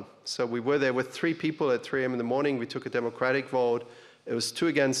 against 1. So we were there with 3 people at 3 a.m. in the morning. We took a democratic vote. It was 2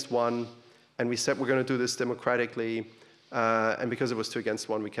 against 1, and we said we're going to do this democratically. And because it was 2 against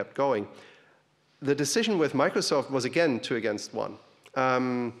 1, we kept going. The decision with Microsoft was again 2 against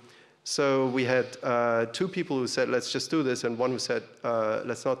 1. So we had 2 people who said, let's just do this, and 1 who said,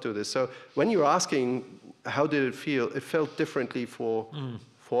 let's not do this. So when you're asking, how did it feel? It felt differently for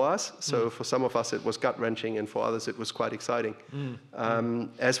us. So for some of us, it was gut-wrenching, and for others, it was quite exciting.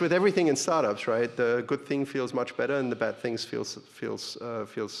 As with everything in startups, right? The good thing feels much better, and the bad things feels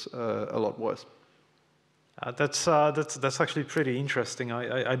a lot worse. That's actually pretty interesting.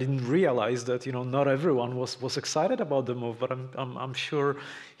 I didn't realize that, you know, not everyone was excited about the move, but I'm sure,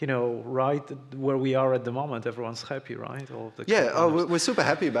 you know, right where we are at the moment, everyone's happy, right? All of the we're super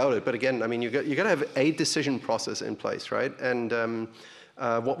happy about it. But again, I mean, you got to have a decision process in place, right? And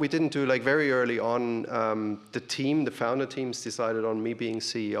what we didn't do, like very early on, the founder teams decided on me being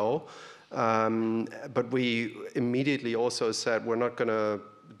CEO, but we immediately also said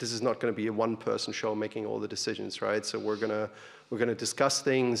this is not going to be a one-person show making all the decisions, right? So we're gonna discuss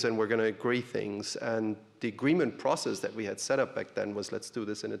things, and we're gonna agree things. And the agreement process that we had set up back then was, let's do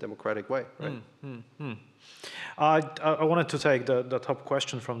this in a democratic way, right? I wanted to take the top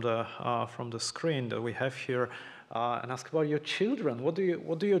question from the screen that we have here, and ask about your children. What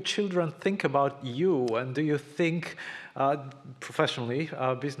do your children think about you? And do you think, professionally,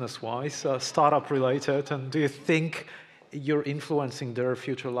 business-wise, startup-related, and do you think you're influencing their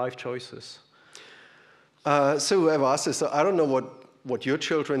future life choices? So I've asked this. So I don't know what your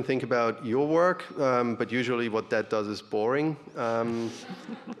children think about your work, but usually what Dad does is boring.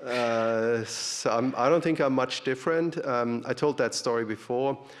 So I don't think I'm much different. I told that story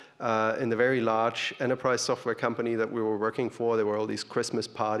before. In the very large enterprise software company that we were working for, there were all these Christmas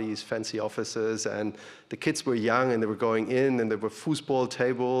parties, fancy offices, and the kids were young, and they were going in, and there were foosball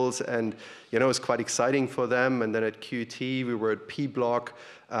tables, and you know, it was quite exciting for them. And then at QET, we were at P Block.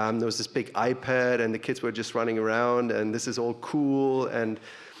 There was this big iPad, and the kids were just running around, and this is all cool. And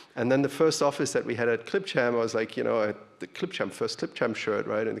then the first office that we had at Clipchamp, I was like, you know, the first Clipchamp shirt,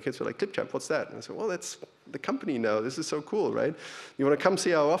 right? And the kids were like, Clipchamp, what's that? And I said, well, that's the company now. This is so cool, right? You want to come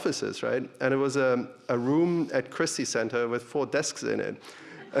see our offices, right? And it was a room at Christie Center with 4 desks in it.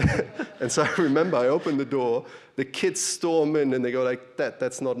 And so I remember I opened the door, the kids storm in, and they go like,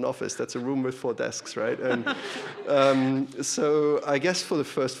 that's not an office, that's a room with 4 desks, right? And so I guess for the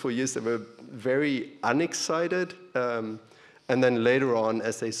first 4 years, they were very unexcited. And then later on,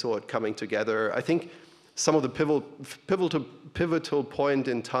 as they saw it coming together, I think some of the pivotal point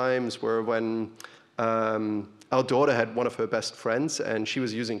in times were when our daughter had one of her best friends, and she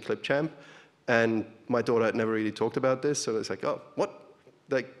was using Clipchamp, and my daughter had never really talked about this, so it's like, oh, what?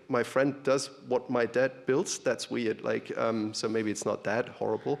 Like, my friend does what my dad builds? That's weird. Like, so maybe it's not that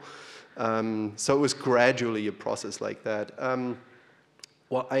horrible. So it was gradually a process like that.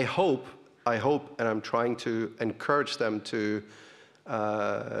 Well, I hope, and I'm trying to encourage them to,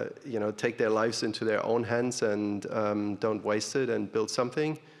 you know, take their lives into their own hands and don't waste it and build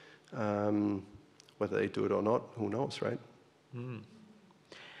something. Whether they do it or not, who knows, right?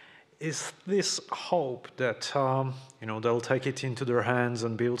 Is this hope that you know, they'll take it into their hands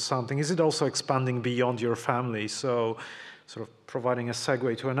and build something? Is it also expanding beyond your family? So, sort of providing a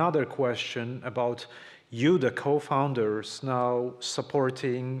segue to another question about you, the co-founders, now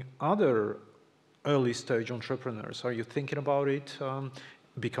supporting other early-stage entrepreneurs. Are you thinking about it,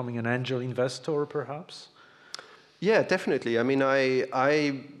 becoming an angel investor, perhaps? Yeah, definitely. I mean,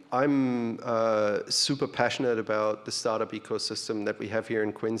 I'm super passionate about the startup ecosystem that we have here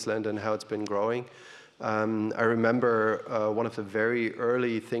in Queensland and how it's been growing. I remember one of the very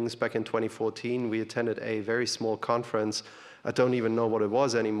early things back in 2014. We attended a very small conference. I don't even know what it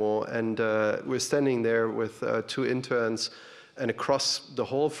was anymore. And we're standing there with 2 interns. And across the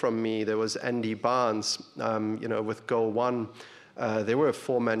hall from me, there was Andy Barnes, with Go One. They were a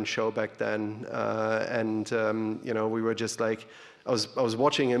 4-man show back then. We were just like, I was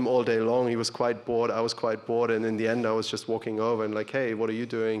watching him all day long. He was quite bored. I was quite bored. And in the end, I was just walking over and like, hey, what are you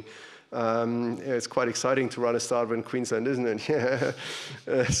doing? It's quite exciting to run a startup in Queensland, isn't it? Yeah.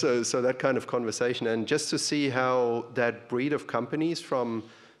 So that kind of conversation. And just to see how that breed of companies from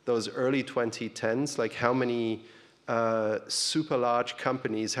those early 2010s, like how many super large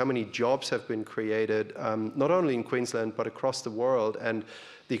companies, how many jobs have been created, not only in Queensland, but across the world, and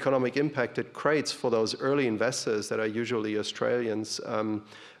the economic impact it creates for those early investors that are usually Australians,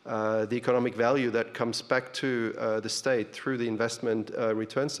 the economic value that comes back to the state through the investment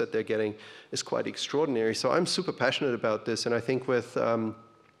returns that they're getting is quite extraordinary. So I'm super passionate about this, and I think with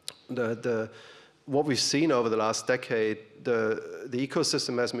what we've seen over the last decade, the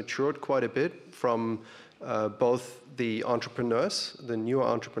ecosystem has matured quite a bit from both the entrepreneurs, the newer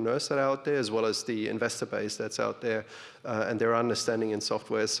entrepreneurs that are out there, as well as the investor base that's out there, and their understanding in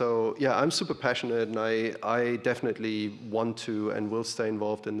software. So yeah, I'm super passionate, and I definitely want to and will stay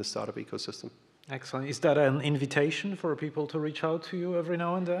involved in the startup ecosystem. Excellent. Is that an invitation for people to reach out to you every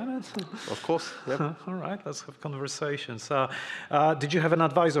now and then? Of course, yeah. All right, let's have conversations. Did you have an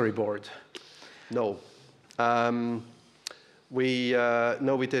advisory board? No.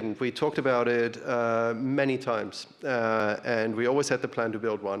 No, we didn't. We talked about it many times, and we always had the plan to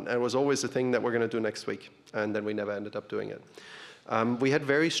build one. And it was always the thing that we're going to do next week, and then we never ended up doing it. We had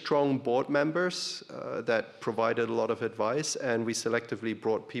very strong board members that provided a lot of advice, and we selectively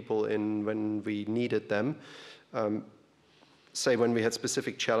brought people in when we needed them. Say when we had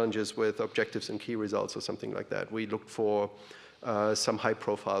specific challenges with objectives and key results or something like that. We looked for some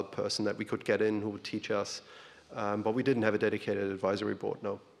high-profile person that we could get in who would teach us. But we didn't have a dedicated advisory board,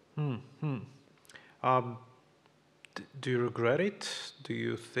 no. Do you regret it? Do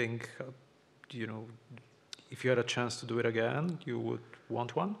you think, if you had a chance to do it again, you would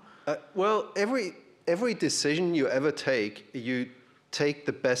want one? Well, every decision you ever take, you take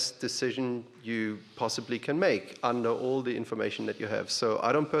the best decision you possibly can make under all the information that you have. So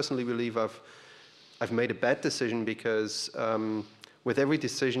I don't personally believe I've made a bad decision because with every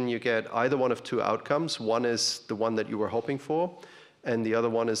decision you get either one of 2 outcomes. One is the one that you were hoping for, and the other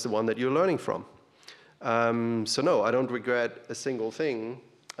one is the one that you're learning from. So no, I don't regret a single thing.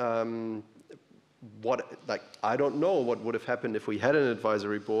 I don't know what would have happened if we had an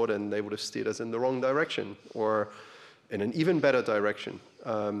advisory board and they would have steered us in the wrong direction or in an even better direction.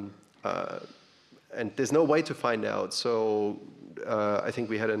 And there's no way to find out. So I think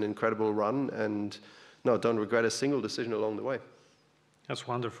we had an incredible run, and no, don't regret a single decision along the way. That's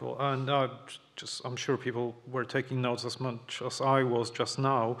wonderful. And I'm sure people were taking notes as much as I was just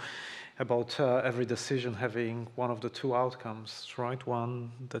now about every decision having one of the 2 outcomes, right?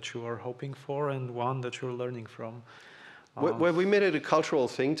 One that you are hoping for and one that you're learning from. Well, we made it a cultural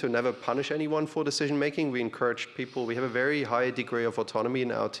thing to never punish anyone for decision making. We encourage people. We have a very high degree of autonomy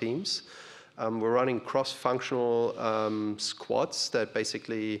in our teams. We're running cross-functional squads that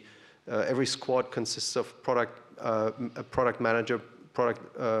basically every squad consists of a product manager,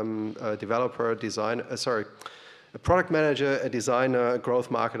 developer, a product manager, a designer, a growth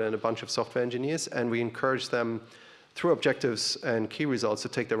marketer, and a bunch of software engineers. And we encourage them through objectives and key results to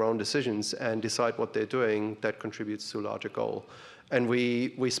take their own decisions and decide what they're doing that contributes to a larger goal. And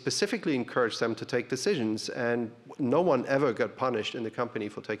we specifically encourage them to take decisions, and no one ever got punished in the company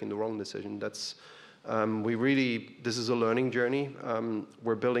for taking the wrong decision. This is a learning journey.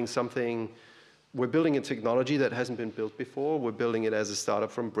 We're building a technology that hasn't been built before. We're building it as a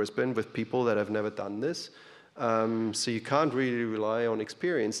startup from Brisbane with people that have never done this. So you can't really rely on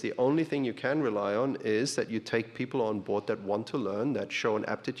experience. The only thing you can rely on is that you take people on board that want to learn, that show an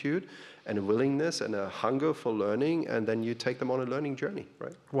aptitude and a willingness and a hunger for learning, and then you take them on a learning journey,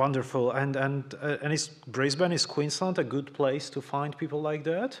 right? Wonderful. And is Brisbane, is Queensland a good place to find people like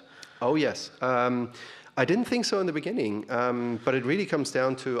that? Oh, yes. I didn't think so in the beginning, but it really comes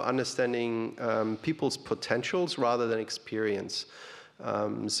down to understanding people's potentials rather than experience.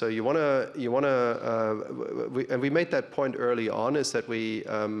 So and we made that point early on, is that we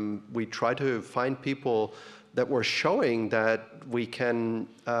try to find people that were showing that they can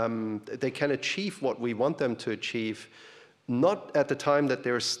achieve what we want them to achieve, not at the time that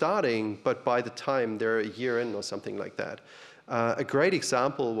they're starting, but by the time they're a year in or something like that. A great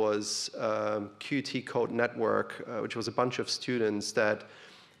example was QT Code Network, which was a bunch of students that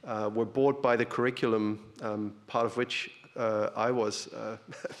were bored by the curriculum, part of which I was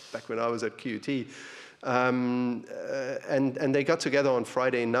back when I was at QT. And they got together on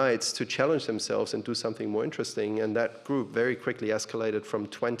Friday nights to challenge themselves and do something more interesting. And that group very quickly escalated from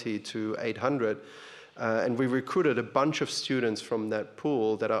 20 to 800. And we recruited a bunch of students from that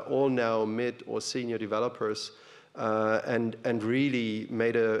pool that are all now mid or senior developers, and really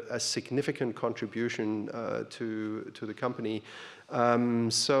made a significant contribution to the company.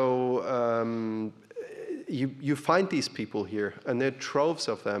 You find these people here, and there are troves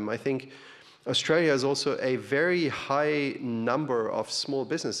of them. I think Australia has also a very high number of small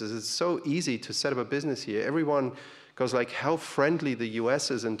businesses. It's so easy to set up a business here. Everyone goes like, how friendly the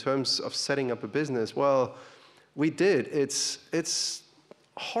US is in terms of setting up a business. Well, we did. It's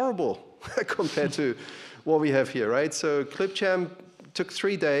horrible compared to what we have here, right? So Clipchamp took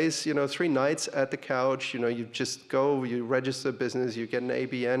 3 days, 3 nights at the couch. You just go, you register a business, you get an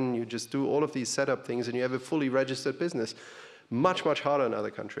ABN, you just do all of these setup things, and you have a fully registered business. Much, much harder in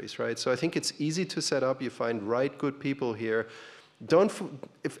other countries, right? So I think it's easy to set up. You find good people here.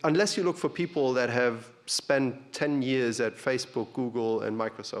 Unless you look for people that have spent 10 years at Facebook, Google, and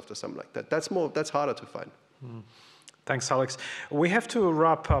Microsoft or something like that. That's harder to find. Thanks, Alex. We have to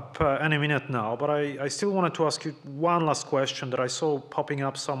wrap up any minute now, but I still wanted to ask you one last question that I saw popping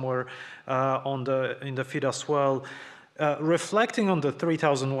up somewhere in the feed as well. Reflecting on the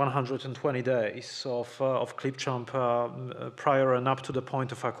 3,120 days of Clipchamp prior and up to the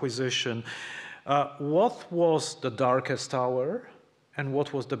point of acquisition, what was the darkest hour and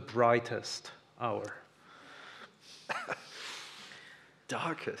what was the brightest hour?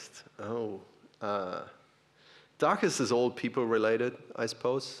 Darkest? Darkest is all people related, I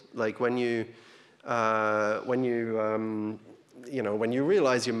suppose. Like when you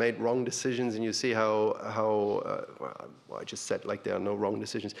realize you made wrong decisions and you see I just said like there are no wrong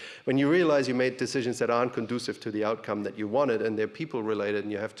decisions. When you realize you made decisions that aren't conducive to the outcome that you wanted and they're people related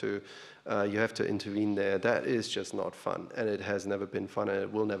and you have to intervene there, that is just not fun. And it has never been fun and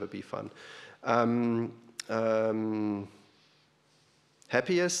it will never be fun.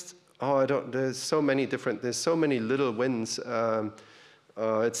 Happiest? There's so many little wins.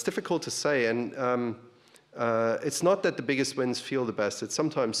 It's difficult to say. And it's not that the biggest wins feel the best. It's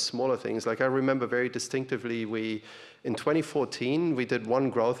sometimes smaller things. Like I remember very distinctively, in 2014, we did one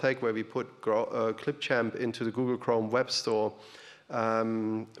growth hack where we put Clipchamp into the Google Chrome Web Store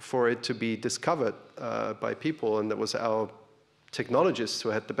for it to be discovered by people. And that was our technologists who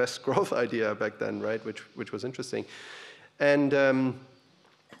had the best growth idea back then, right? Which was interesting. And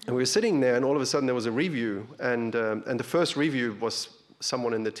we were sitting there, and all of a sudden there was a review. And the first review was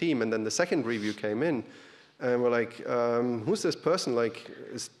someone in the team, and then the second review came in. And we're like, who's this person? Like,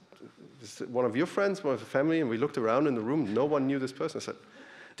 is it one of your friends, one of the family? And we looked around in the room. No one knew this person. I said,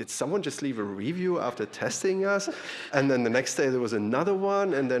 did someone just leave a review after testing us? And then the next day there was another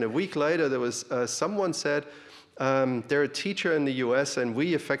one. And then a week later there was someone said, they're a teacher in the US, and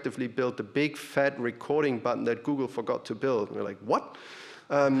we effectively built the big fat recording button that Google forgot to build. And we're like, what?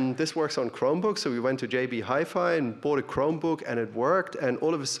 This works on Chromebooks. So we went to JB Hi-Fi and bought a Chromebook, and it worked. And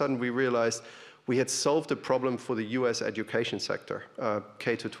all of a sudden we realized we had solved a problem for the US education sector,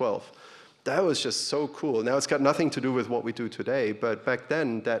 K-12. That was just so cool. Now it's got nothing to do with what we do today, but back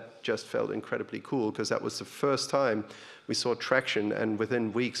then that just felt incredibly cool because that was the first time we saw traction, and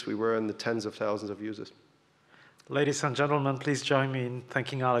within weeks we were in the tens of thousands of users. Ladies and gentlemen, please join me in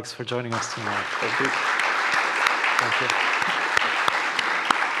thanking Alex for joining us tonight. Thank you. Thank you.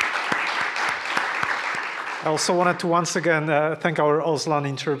 I also wanted to once again thank our Auslan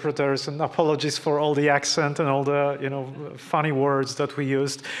interpreters, and apologies for all the accent and all the funny words that we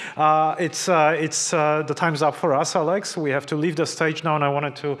used. The time's up for us, Alex. We have to leave the stage now, and I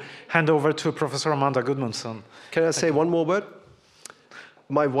wanted to hand over to Professor Amanda Gudmundsson. Can I say one more word?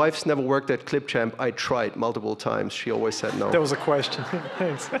 My wife's never worked at Clipchamp. I tried multiple times. She always said no. There was a question.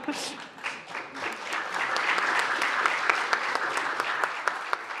 Thanks.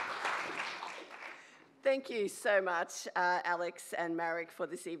 Thank you so much, Alex and Marek, for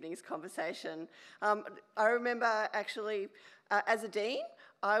this evening's conversation. I remember actually, as a dean,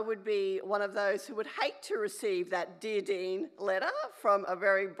 I would be one of those who would hate to receive that Dear Dean letter from a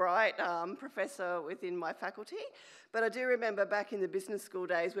very bright professor within my faculty. But I do remember back in the business school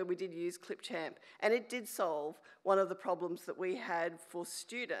days where we did use Clipchamp, and it did solve one of the problems that we had for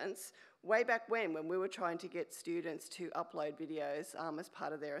students way back when we were trying to get students to upload videos as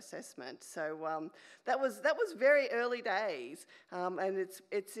part of their assessment. So that was very early days, and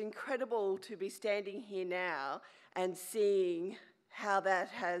it's incredible to be standing here now and seeing how that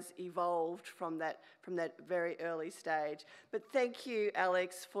has evolved from that very early stage. But thank you,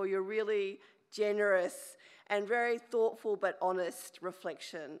 Alex, for your really generous and very thoughtful but honest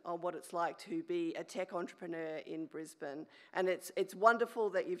reflection on what it's like to be a tech entrepreneur in Brisbane. And it's wonderful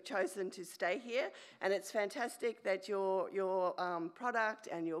that you've chosen to stay here, and it's fantastic that your product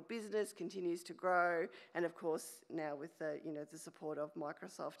and your business continues to grow, and of course now with the support of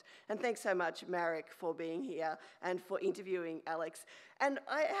Microsoft. And thanks so much, Marek, for being here and for interviewing Alex. And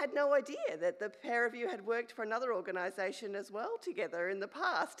I had no idea that the pair of you had worked for another organisation as well together in the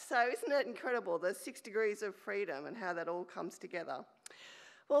past. So isn't it incredible, the 6 degrees of freedom and how that all comes together?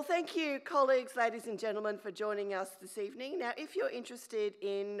 Well, thank you, colleagues, ladies and gentlemen, for joining us this evening. Now, if you're interested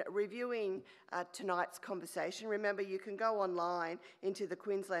in reviewing tonight's conversation, remember you can go online into the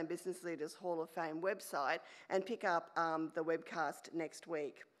Queensland Business Leaders Hall of Fame website and pick up the webcast next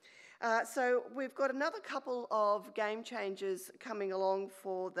week. So we've got another couple of game changers coming along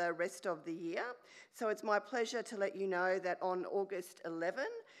for the rest of the year. So it's my pleasure to let you know that on August 11,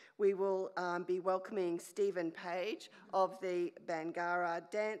 we will be welcoming Stephen Page of the Bangarra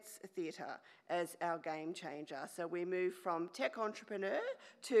Dance Theatre as our game changer. So we move from tech entrepreneur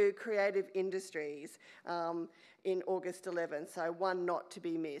to creative industries in August 11, so one not to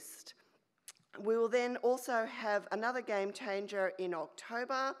be missed. We will then also have another game changer in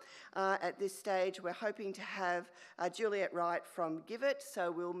October. At this stage, we're hoping to have Juliet Wright from Give It,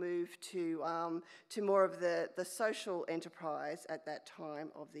 so we'll move to more of the social enterprise at that time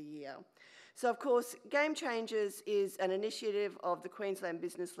of the year. So, of course, Game Changers is an initiative of the Queensland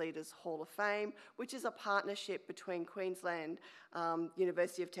Business Leaders Hall of Fame, which is a partnership between Queensland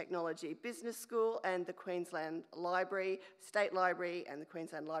University of Technology Business School and the Queensland Library, State Library, and the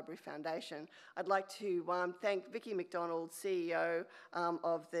Queensland Library Foundation. I'd like to thank Vicky McDonald, CEO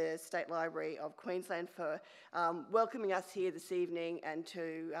of the State Library of Queensland, for welcoming us here this evening and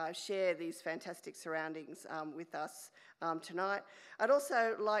to share these fantastic surroundings with us tonight. I'd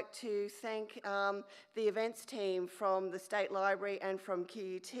also like to thank the events team from the State Library and from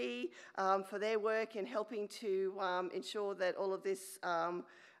QUT for their work in helping to ensure that all of this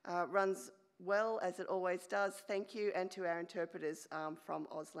runs well, as it always does. Thank you, and to our interpreters from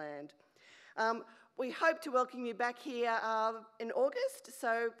Ausland. We hope to welcome you back here in August,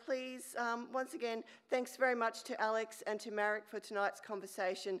 so please, once again, thanks very much to Alex and to Marek for tonight's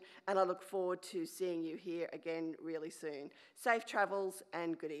conversation, and I look forward to seeing you here again really soon. Safe travels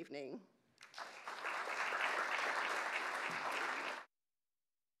and good evening.